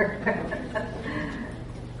wherever.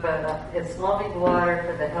 But it's loving water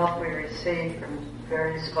for the help we receive from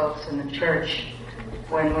various folks in the church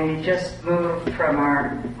when we just moved from our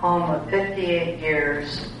home of 58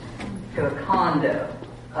 years to a condo.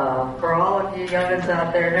 For all of you youngins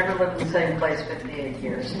out there, never lived in the same place 58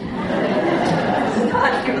 years. It's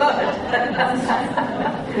not good.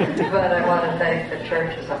 But I want to thank the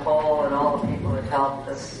church as a whole and all the people that helped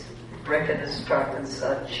us, Rick and his truck and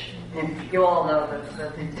such. And you all know the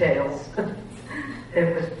details.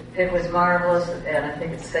 It was marvelous, and I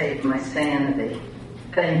think it saved my sanity.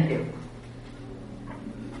 Thank you.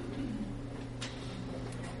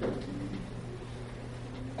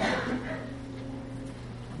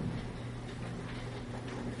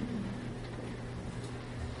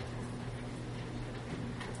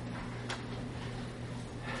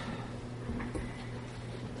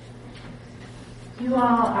 You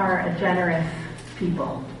all are a generous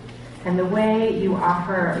people, and the way you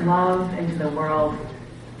offer love into the world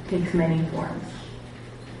takes many forms.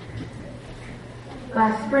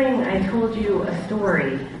 Last spring, I told you a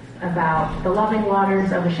story about the loving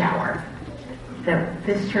waters of a shower, that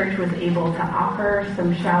this church was able to offer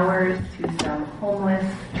some showers to some homeless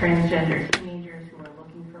transgender teenagers who were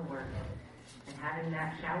looking for work, and having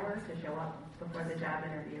that shower to show up before the job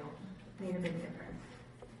interview made a big difference.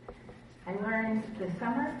 I learned this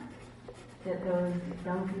summer that those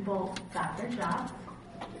young people got their jobs,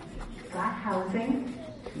 got housing,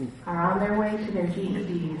 are on their way to their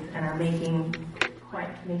GEDs, and are making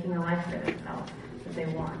a life for themselves that they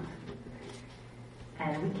want.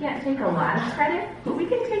 And we can't take a lot of credit, but we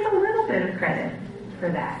can take a little bit of credit for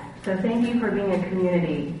that. So thank you for being a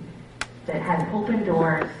community that has open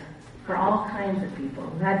doors for all kinds of people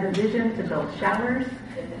who had the vision to build showers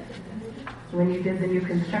when you did the new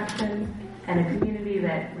construction, and a community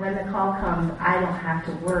that when the call comes, I don't have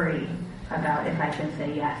to worry about if I can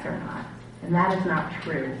say yes or not. And that is not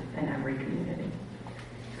true in every community.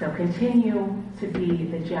 So continue to be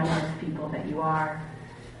the generous people that you are.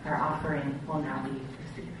 Our offering will now be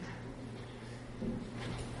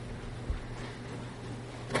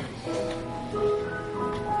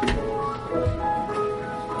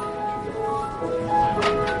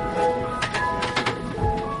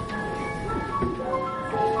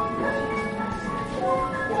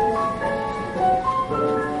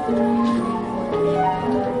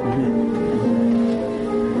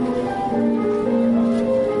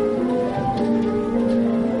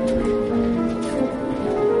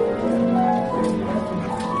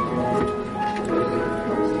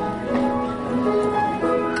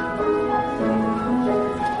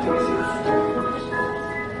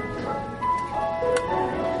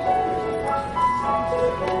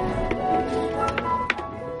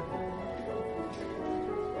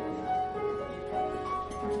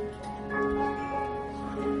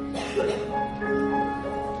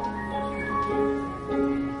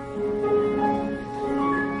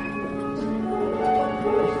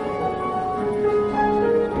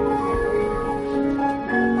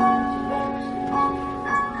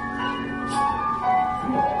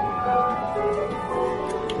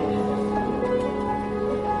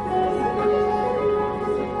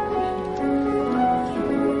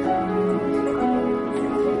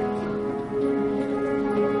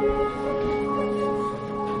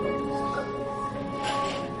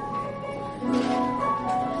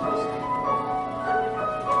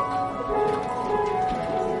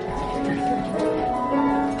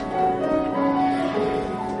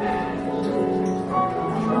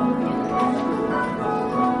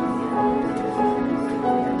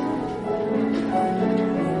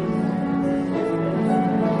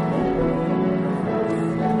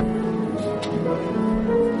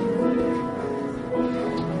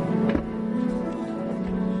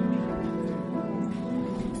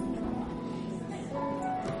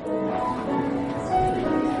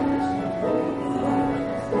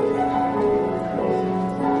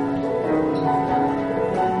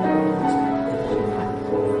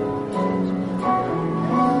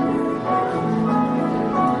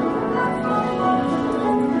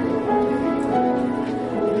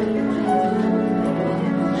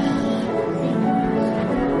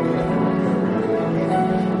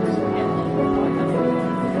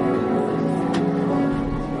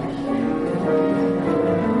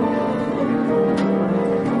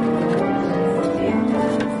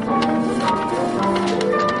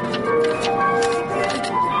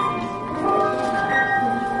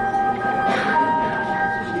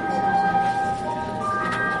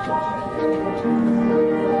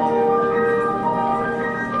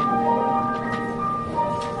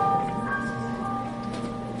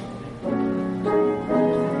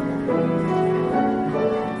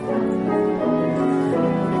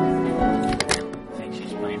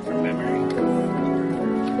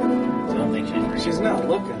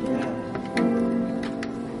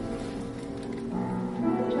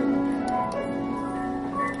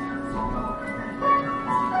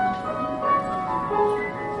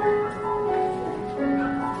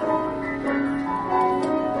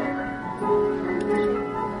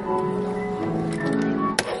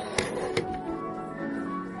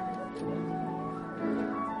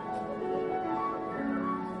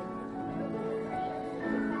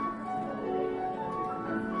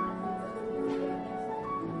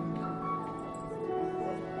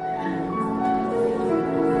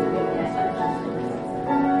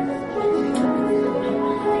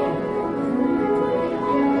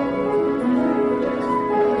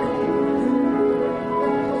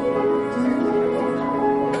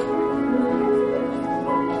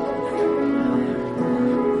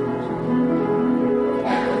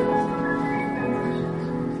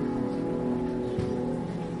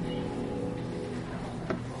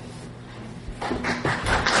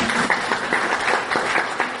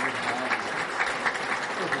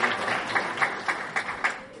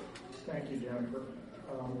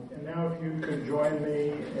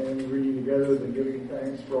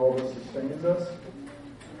thanks for all that sustains us.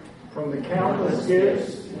 From the countless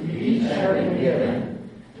gifts we each have been given,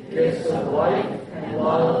 gifts of life and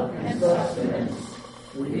love and sustenance,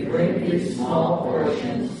 we bring these small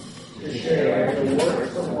portions to share the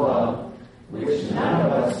works of love which none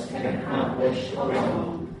of us can accomplish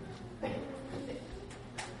alone.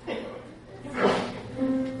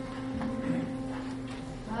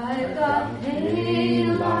 I've got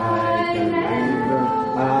pain like an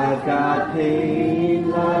arrow. I've got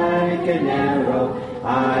pain like an arrow.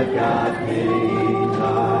 I've got pain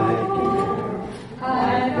like an arrow.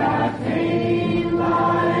 I've got pain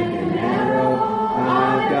like an arrow.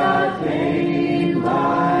 I've got pain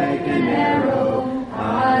like an arrow.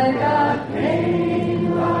 I've got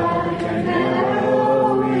pain like an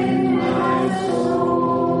arrow in my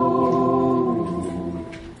soul.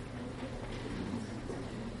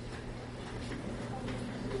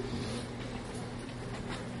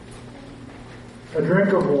 A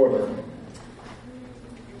drink of water.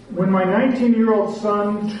 When my 19-year-old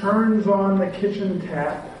son turns on the kitchen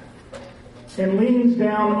tap and leans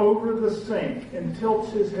down over the sink and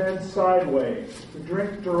tilts his head sideways to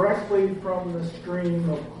drink directly from the stream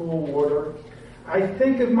of cool water, I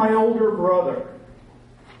think of my older brother,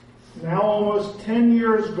 now almost 10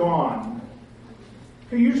 years gone,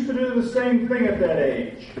 who used to do the same thing at that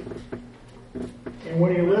age. And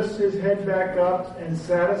when he lifts his head back up and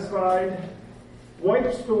satisfied,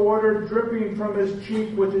 wipes the water dripping from his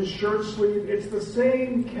cheek with his shirt sleeve, it's the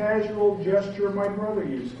same casual gesture my brother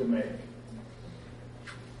used to make.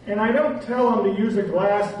 And I don't tell him to use a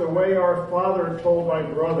glass the way our father told my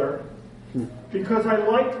brother, because I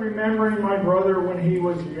liked remembering my brother when he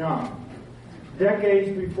was young,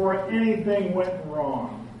 decades before anything went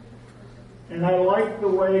wrong. And I like the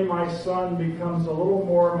way my son becomes a little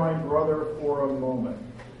more my brother for a moment,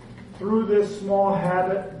 through this small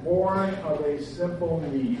habit born of a simple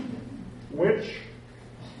need, which,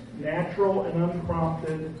 natural and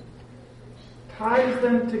unprompted, ties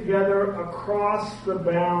them together across the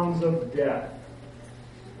bounds of death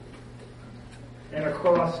and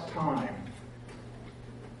across time.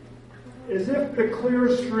 As if the clear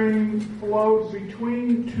stream flowed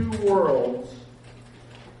between two worlds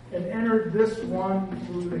and entered this one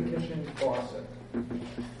through the kitchen faucet.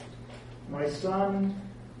 My son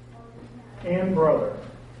and brother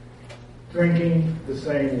drinking the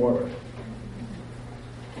same water.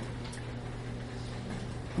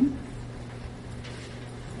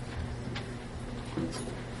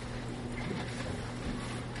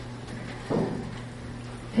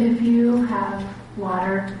 If you have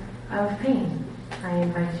water of pain, I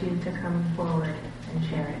invite you to come forward and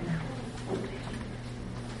share it now.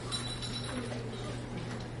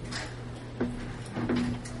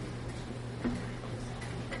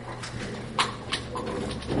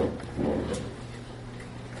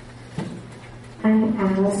 I'm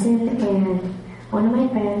Allison, and one of my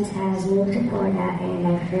friends has moved to Florida, and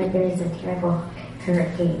I've heard there's a terrible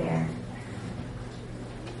hurricane there.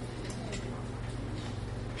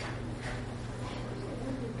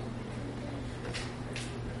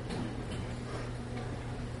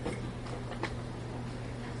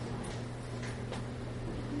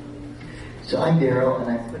 So I'm Daryl, and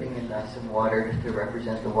I'm putting in some water to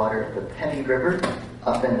represent the water of the Penny River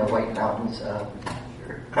up in the White Mountains,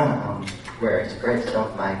 where I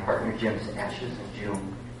dumped my partner Jim's ashes in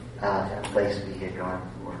June, that place we had gone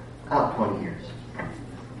for about 20 years.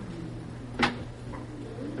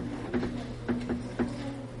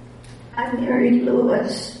 I'm Mary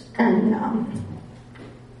Lewis, and I'm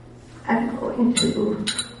going to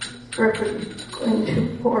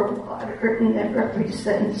pour water, and that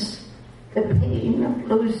represents the pain of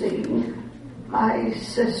losing my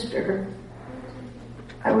sister.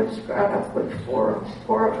 I was brought up with four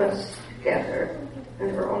of us together, and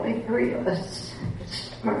there were only 3 of us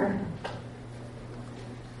this summer.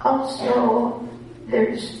 Also,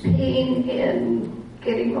 there's pain in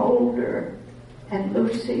getting older and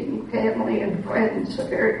losing family and friends. A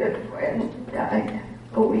very good friend died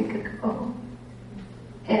a week ago,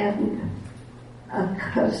 and a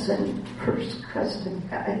first cousin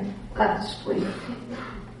died last week.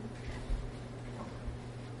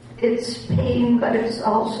 It's pain, but it's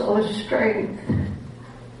also a strength,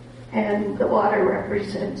 and the water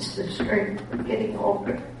represents the strength of getting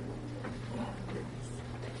older.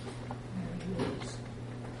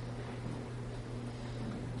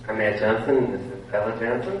 I'm Matt Johnson, this is Bella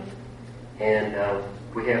Johnson, and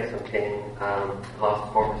we have some pain. Lost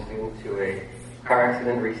a former student to a car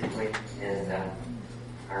accident recently, and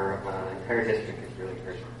our entire district is really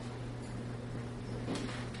hurt.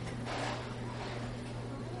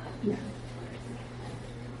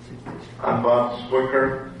 I'm I'm Bob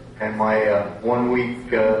Swicker, and my 1 week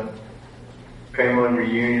family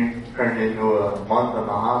reunion turned into a month in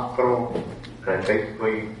the hospital that I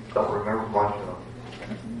basically don't remember much of.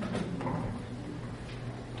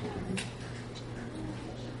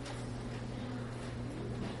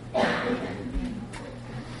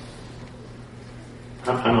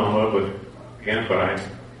 I'm in love with Ann, but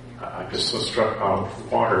I'm just so struck how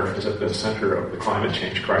water is at the center of the climate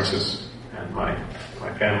change crisis. And my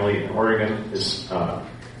family in Oregon is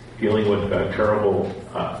dealing with terrible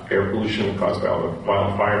air pollution caused by all the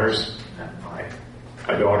wildfires. And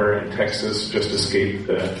my daughter in Texas just escaped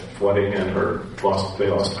the flooding, and they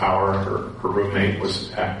lost power. Her roommate was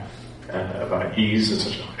attacked by bees in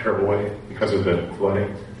such a terrible way because of the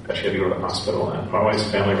flooding that she had to go to the hospital. And my wife's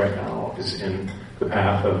family right now is in the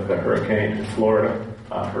path of the hurricane in Florida.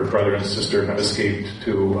 Her brother and sister have escaped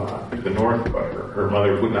to the north, but her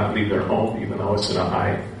mother would not leave their home, even though it's in a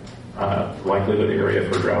high likelihood area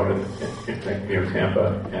for drought near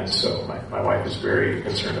Tampa. And so my wife is very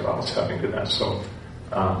concerned about what's happening to them. So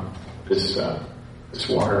this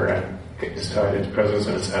water is tied, its presence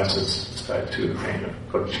and its essence is tied to the pain of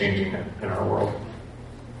what's changing in our world.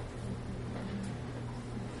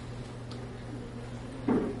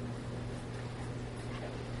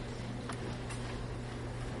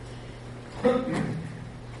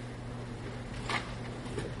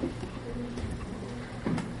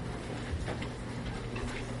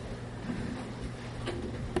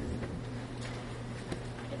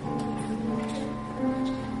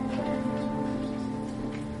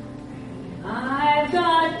 I've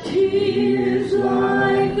got tears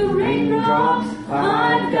like the raindrops.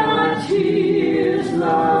 I've got tears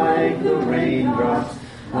like the raindrops.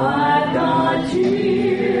 I've got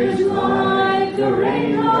tears like the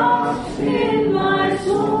raindrops in my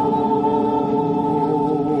soul.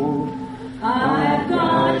 I've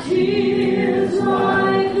got tears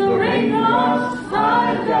like the raindrops.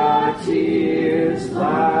 I've got tears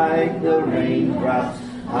like the raindrops.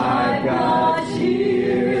 I've got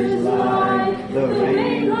tears like the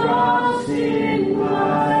raindrops in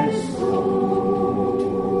my soul.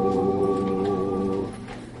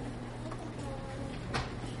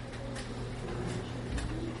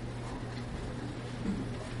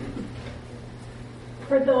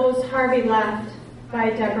 For those Harvey left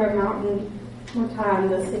by Deborah Mountain Motan,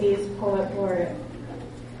 the city's poet laureate.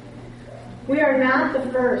 We are not the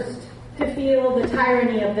first to feel the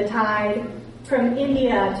tyranny of the tide from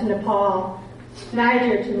India to Nepal,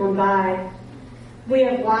 Niger to Mumbai. We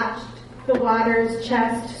have watched the water's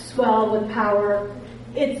chest swell with power,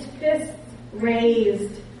 its fists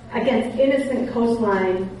raised against innocent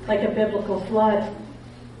coastline like a biblical flood.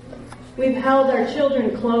 We've held our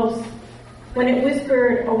children close when it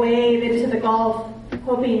whispered a wave into the Gulf,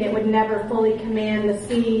 hoping it would never fully command the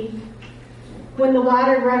sea. When the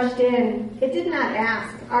water rushed in, it did not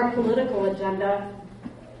ask our political agenda.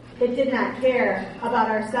 It did not care about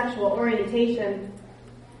our sexual orientation.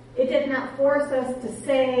 It did not force us to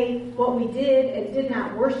say what we did and did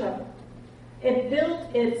not worship. It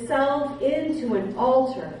built itself into an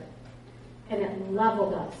altar, and it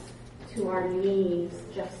leveled us to our knees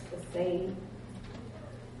just the same.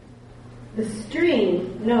 The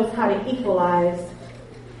stream knows how to equalize.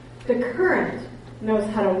 The current knows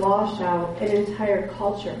how to wash out an entire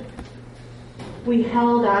culture. We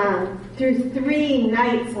held on through 3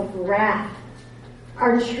 nights of wrath.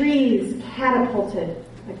 Our trees catapulted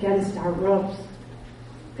against our roofs.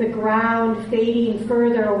 The ground fading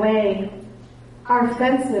further away. Our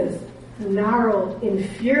fences gnarled in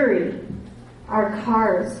fury. Our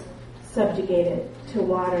cars subjugated to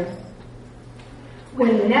water.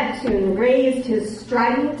 When Neptune raised his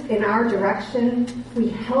trident in our direction, we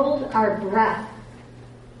held our breath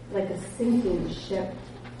like a sinking ship.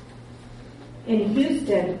 In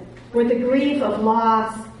Houston, where the grief of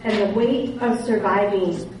loss and the weight of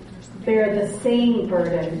surviving bear the same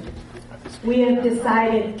burden, we have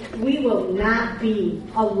decided we will not be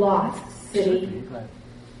a lost city.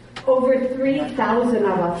 Over 3,000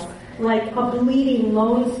 of us, like a bleeding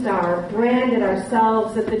Lone Star, branded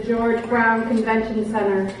ourselves at the George Brown Convention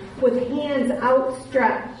Center with hands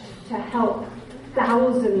outstretched to help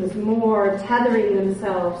thousands more tethering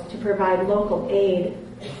themselves to provide local aid.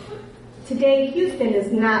 Today, Houston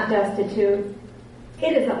is not destitute.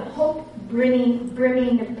 It is a hope-brimming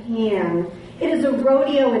pan. It is a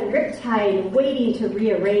rodeo and riptide waiting to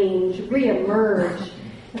rearrange, reemerge.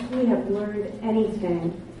 If we have learned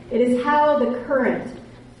anything, it is how the current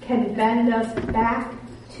can bend us back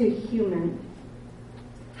to human.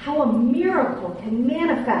 How a miracle can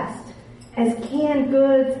manifest as canned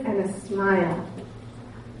goods and a smile.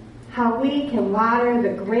 How we can water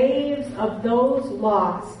the graves of those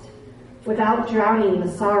lost without drowning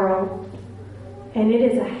the sorrow. And it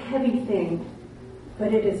is a heavy thing,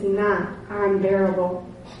 but it is not unbearable.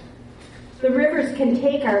 The rivers can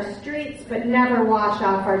take our streets, but never wash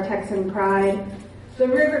off our Texan pride. The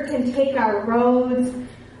river can take our roads,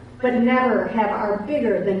 but never have our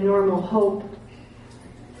bigger than normal hope.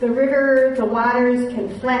 The river, the waters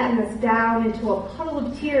can flatten us down into a puddle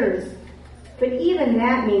of tears, but even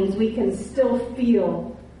that means we can still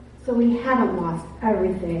feel. So we haven't lost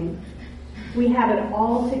everything. We have it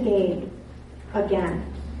all to gain again.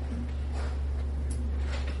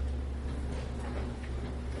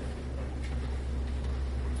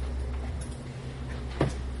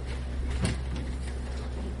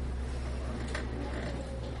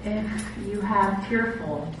 If you have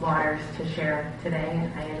tearful waters to share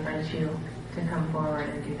today, I invite you to come forward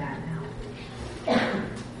and do that now.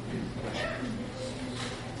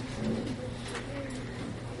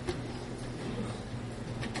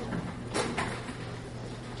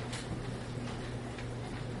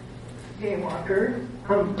 Hey Walker,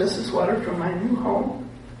 this is water from my new home,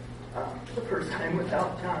 the first time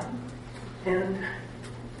without John. And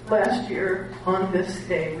last year, on this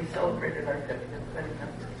day, we celebrated our 50th wedding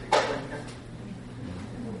anniversary.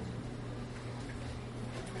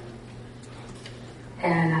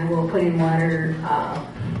 And I will put in water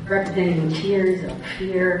representing tears of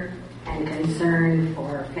fear and concern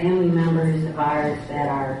for family members of ours that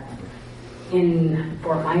are in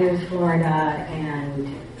Fort Myers, Florida,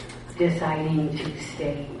 and deciding to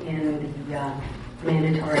stay in the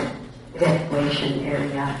mandatory evacuation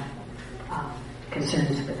area,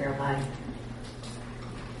 concerns for their life.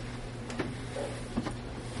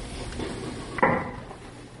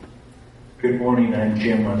 Good morning, I'm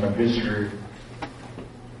Jim. I'm a visitor.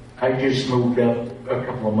 I just moved up a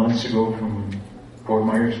couple of months ago from Fort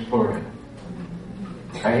Myers, Florida.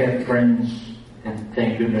 I have friends, and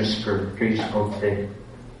thank goodness for Facebook, that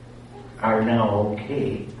are now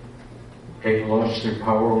okay. They've lost their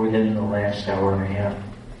power within the last hour and a half.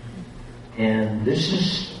 And this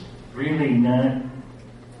is really not,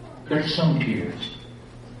 there's some tears,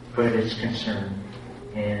 but it's concern.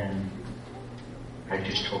 And I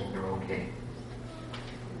just hope they're okay.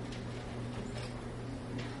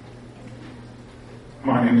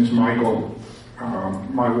 My name is Michael.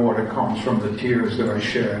 My water comes from the tears that I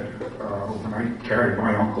shed when I carried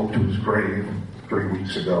my uncle to his grave 3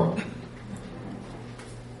 weeks ago.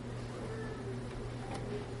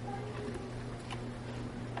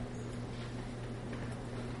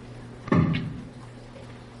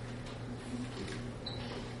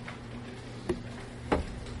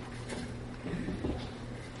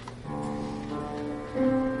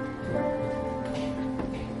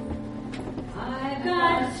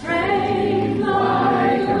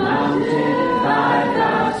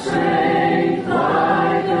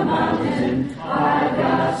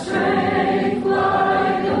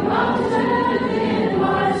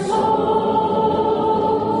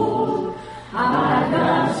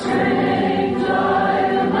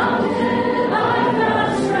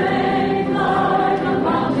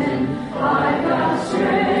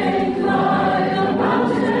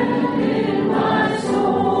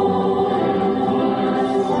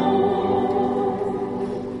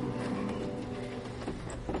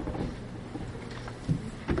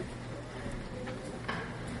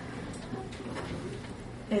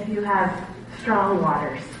 If you have strong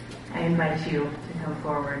waters, I invite you to come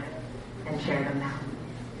forward and share them now.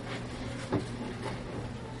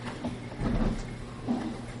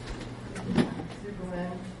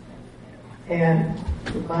 And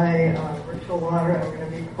my virtual water I'm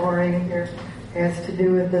going to be pouring here has to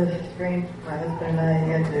do with the strain my husband and I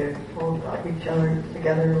had to hold each other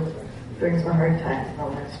together during some hard times the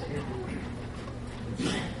last year.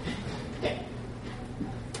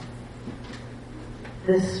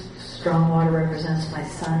 This strong water represents my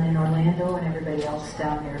son in Orlando and everybody else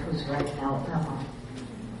down there who's riding out Irma.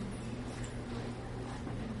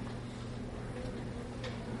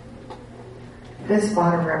 This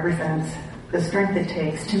water represents the strength it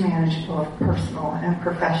takes to manage both personal and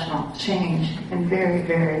professional change in very,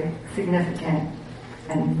 very significant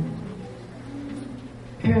and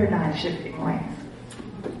paradigm-shifting ways.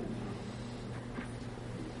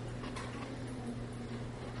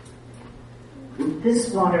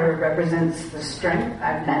 This water represents the strength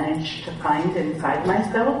I've managed to find inside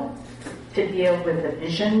myself to deal with the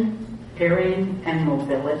vision, hearing, and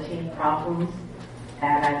mobility problems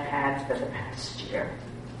that I've had for the past year.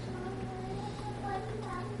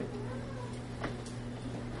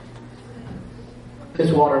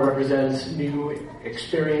 This water represents new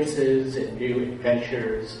experiences and new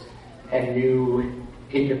adventures and new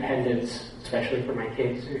independence, especially for my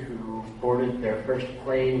kids who boarded their first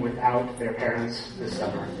plane without their parents this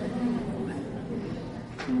summer.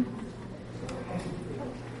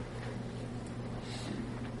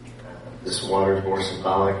 This water is more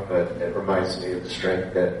symbolic, but it reminds me of the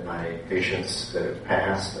strength that my patients that have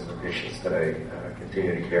passed and the patients that I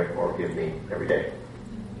continue to care for give me every day.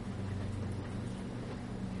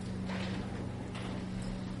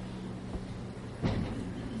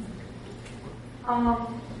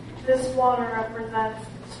 This water represents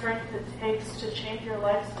the strength it takes to change your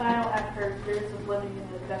lifestyle after years of living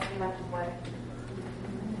in a detrimental way.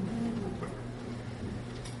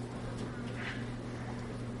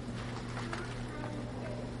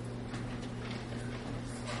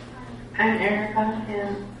 I'm Erica,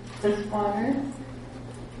 and this water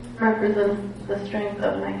represents the strength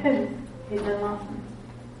of my kids, Ethan and Lawson.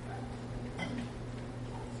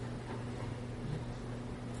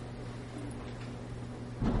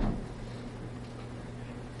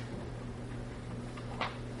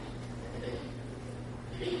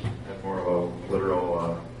 That's more of a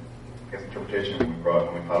literal interpretation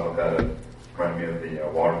when we thought about that. It reminded me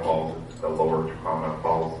of the waterfalls, the lower Tacoma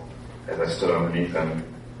Falls. As I stood underneath them,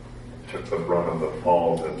 took the run of the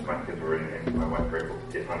falls as my kids were in, and my wife were able to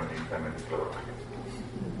get underneath them and just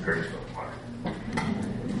very slow water.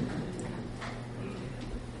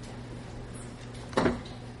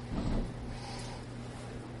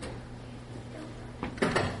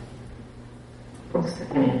 Folks,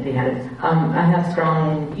 community heads. I have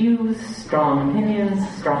strong views, strong opinions,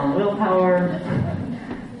 strong willpower,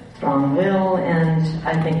 strong will, and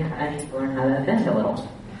I think I need to learn how to vent a little.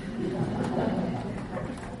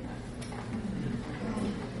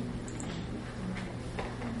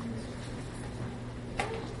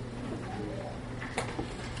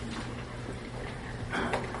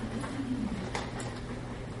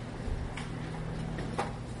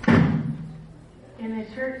 In the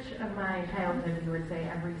church of my childhood, we would say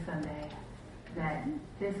every Sunday that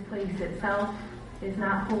this place itself is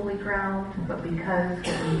not holy ground, but because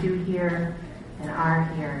what we do here and are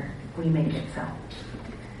here, we make it so.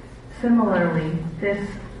 Similarly, this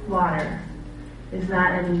water is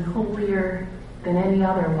not any holier than any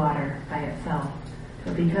other water by itself,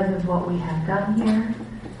 but because of what we have done here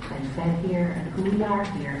and said here and who we are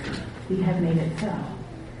here, we have made it so.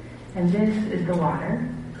 And this is the water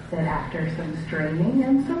that after some straining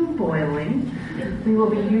and some boiling, we will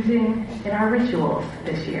be using in our rituals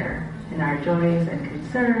this year, in our joys and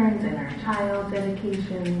concerns, in our child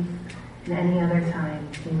dedications, and any other time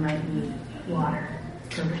we might need water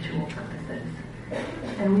for ritual purposes.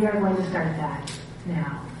 And we are going to start that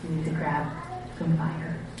now. We need to grab some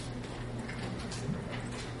fire.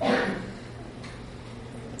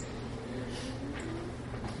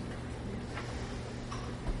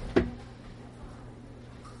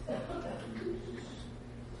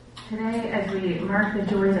 Today, as we mark the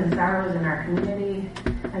joys and sorrows in our community,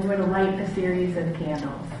 I'm going to light a series of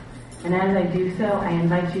candles. And as I do so, I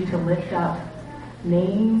invite you to lift up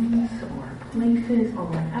names or places or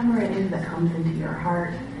whatever it is that comes into your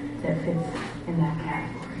heart that fits in that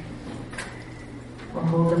category. Or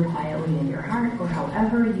hold them quietly in your heart, or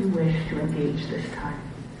however you wish to engage this time.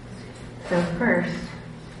 So first,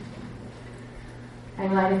 I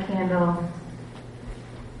light a candle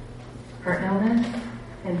for illness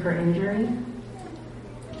and for injury,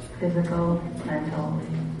 physical, mental,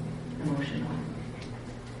 emotional.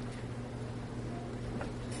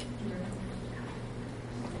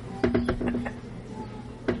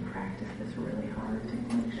 I practiced this really hard to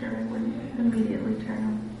make sure I wouldn't immediately turn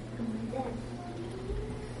on.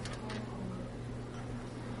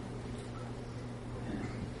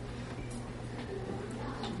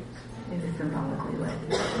 It is symbolically lit.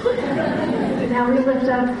 Now we lift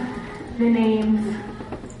up the names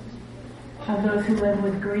of those who live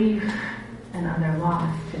with grief and other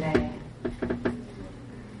loss today.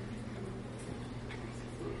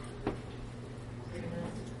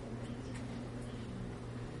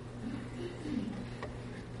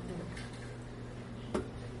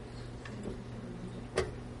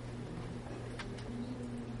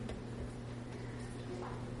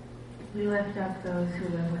 We lift up those who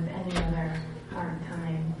live with any other hard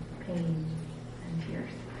time, pain, and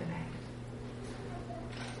tears today.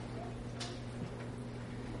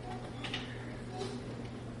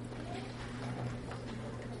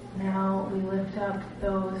 Now we lift up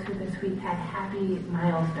those who this week had happy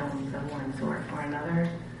milestones of one sort or another,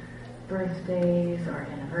 birthdays or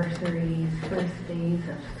anniversaries, first days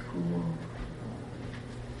of school.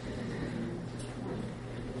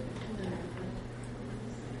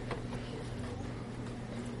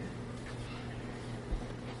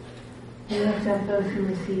 We lift up those who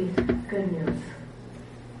received good news.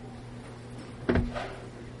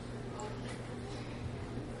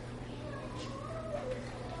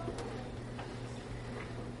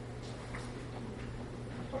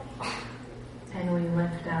 And we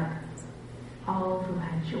lift up all who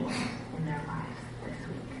had joy in their lives this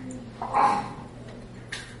week.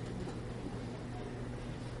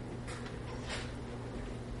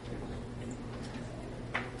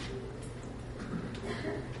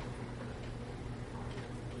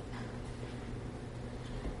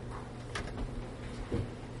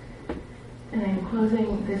 And I'm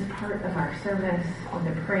closing this part of our service with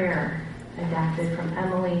a prayer adapted from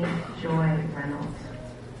Emily Joy Reynolds.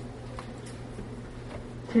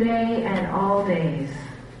 Today and all days,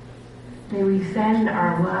 may we send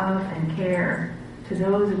our love and care to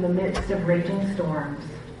those in the midst of raging storms,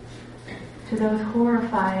 to those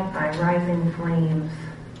horrified by rising flames,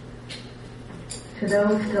 to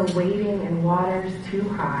those still wading in waters too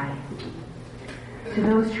high, to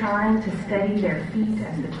those trying to steady their feet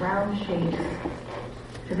as the ground shakes,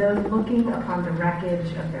 to those looking upon the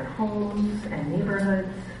wreckage of their homes and neighborhoods,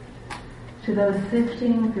 to those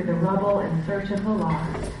sifting through the rubble in search of the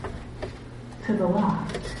lost, to the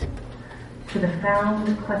lost, to the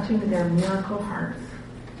found clutching their miracle hearts,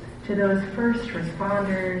 to those first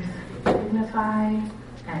responders dignified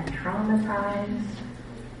and traumatized,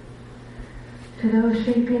 to those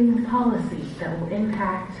shaping policy that will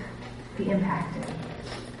impact the impacted,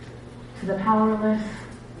 to the powerless,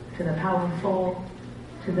 to the powerful,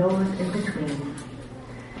 to those in between,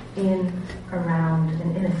 in, around,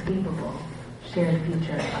 an inescapable shared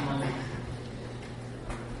future among us.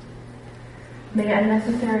 May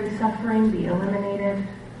unnecessary suffering be eliminated.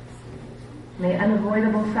 May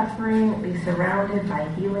unavoidable suffering be surrounded by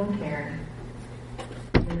healing care.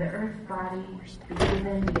 May the earth's body be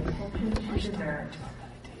given the attention she deserves.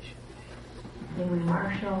 May we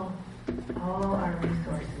marshal all our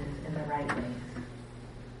resources in the right ways.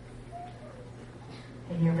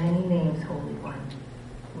 In your many names, Holy One,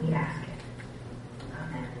 we ask it.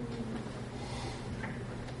 Amen.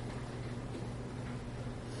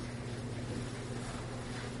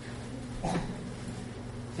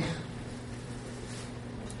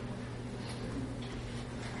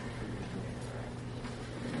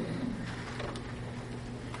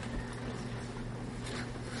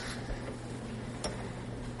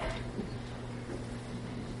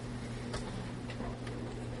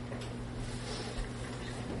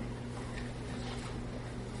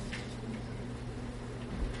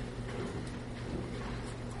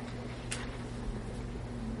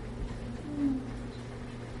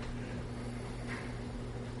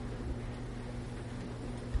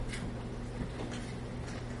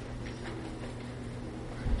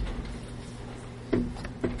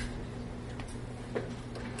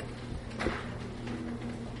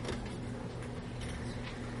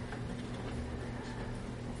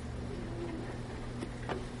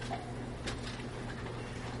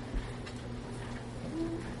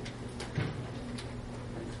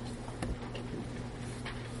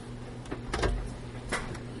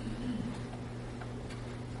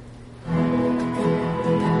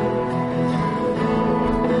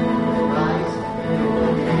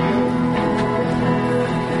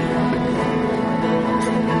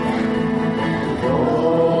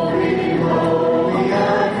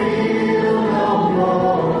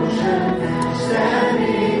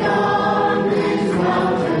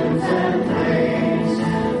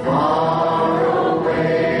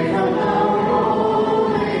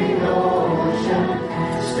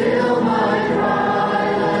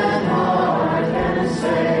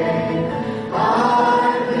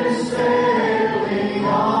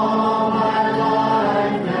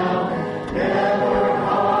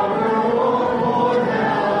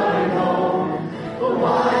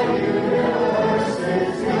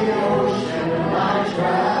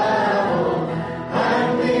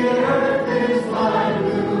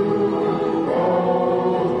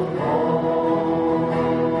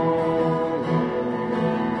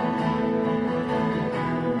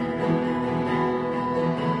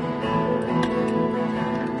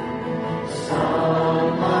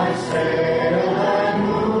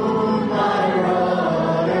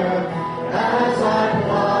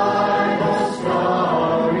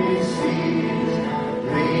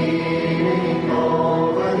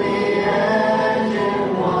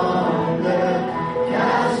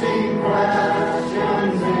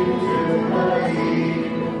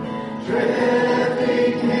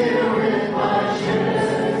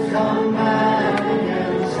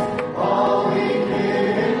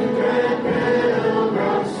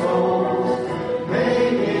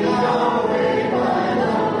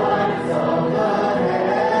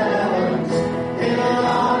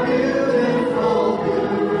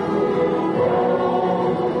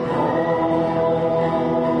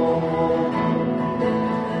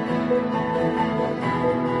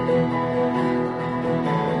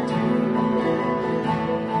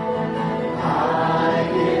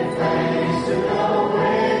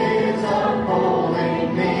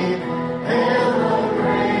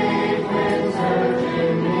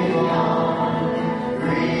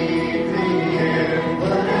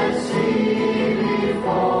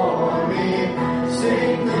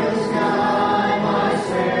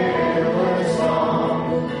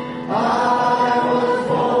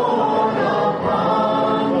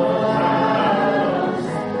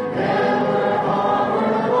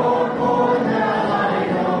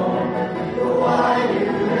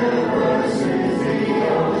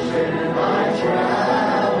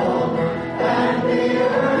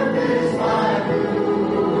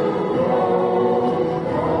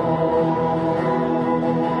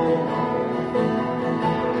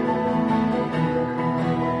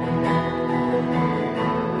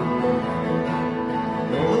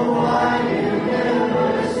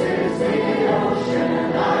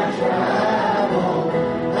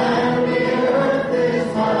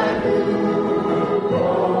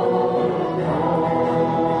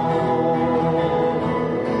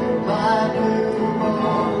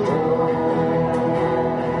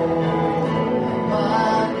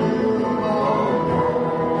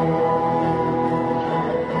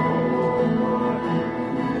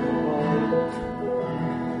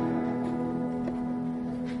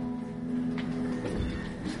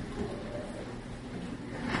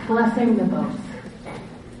 blessing the boats.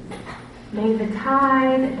 May the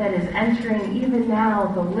tide that is entering even now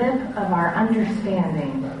the lip of our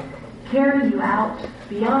understanding carry you out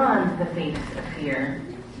beyond the face of fear.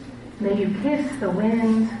 May you kiss the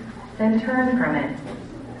wind, then turn from it,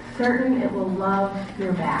 certain it will love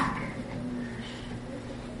your back.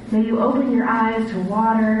 May you open your eyes to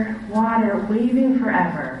water, water waving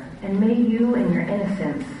forever, and may you in your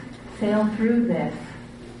innocence sail through this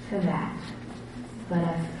to that. Let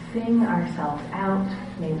us sing ourselves out.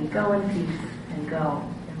 May we go in peace and go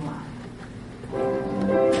in love.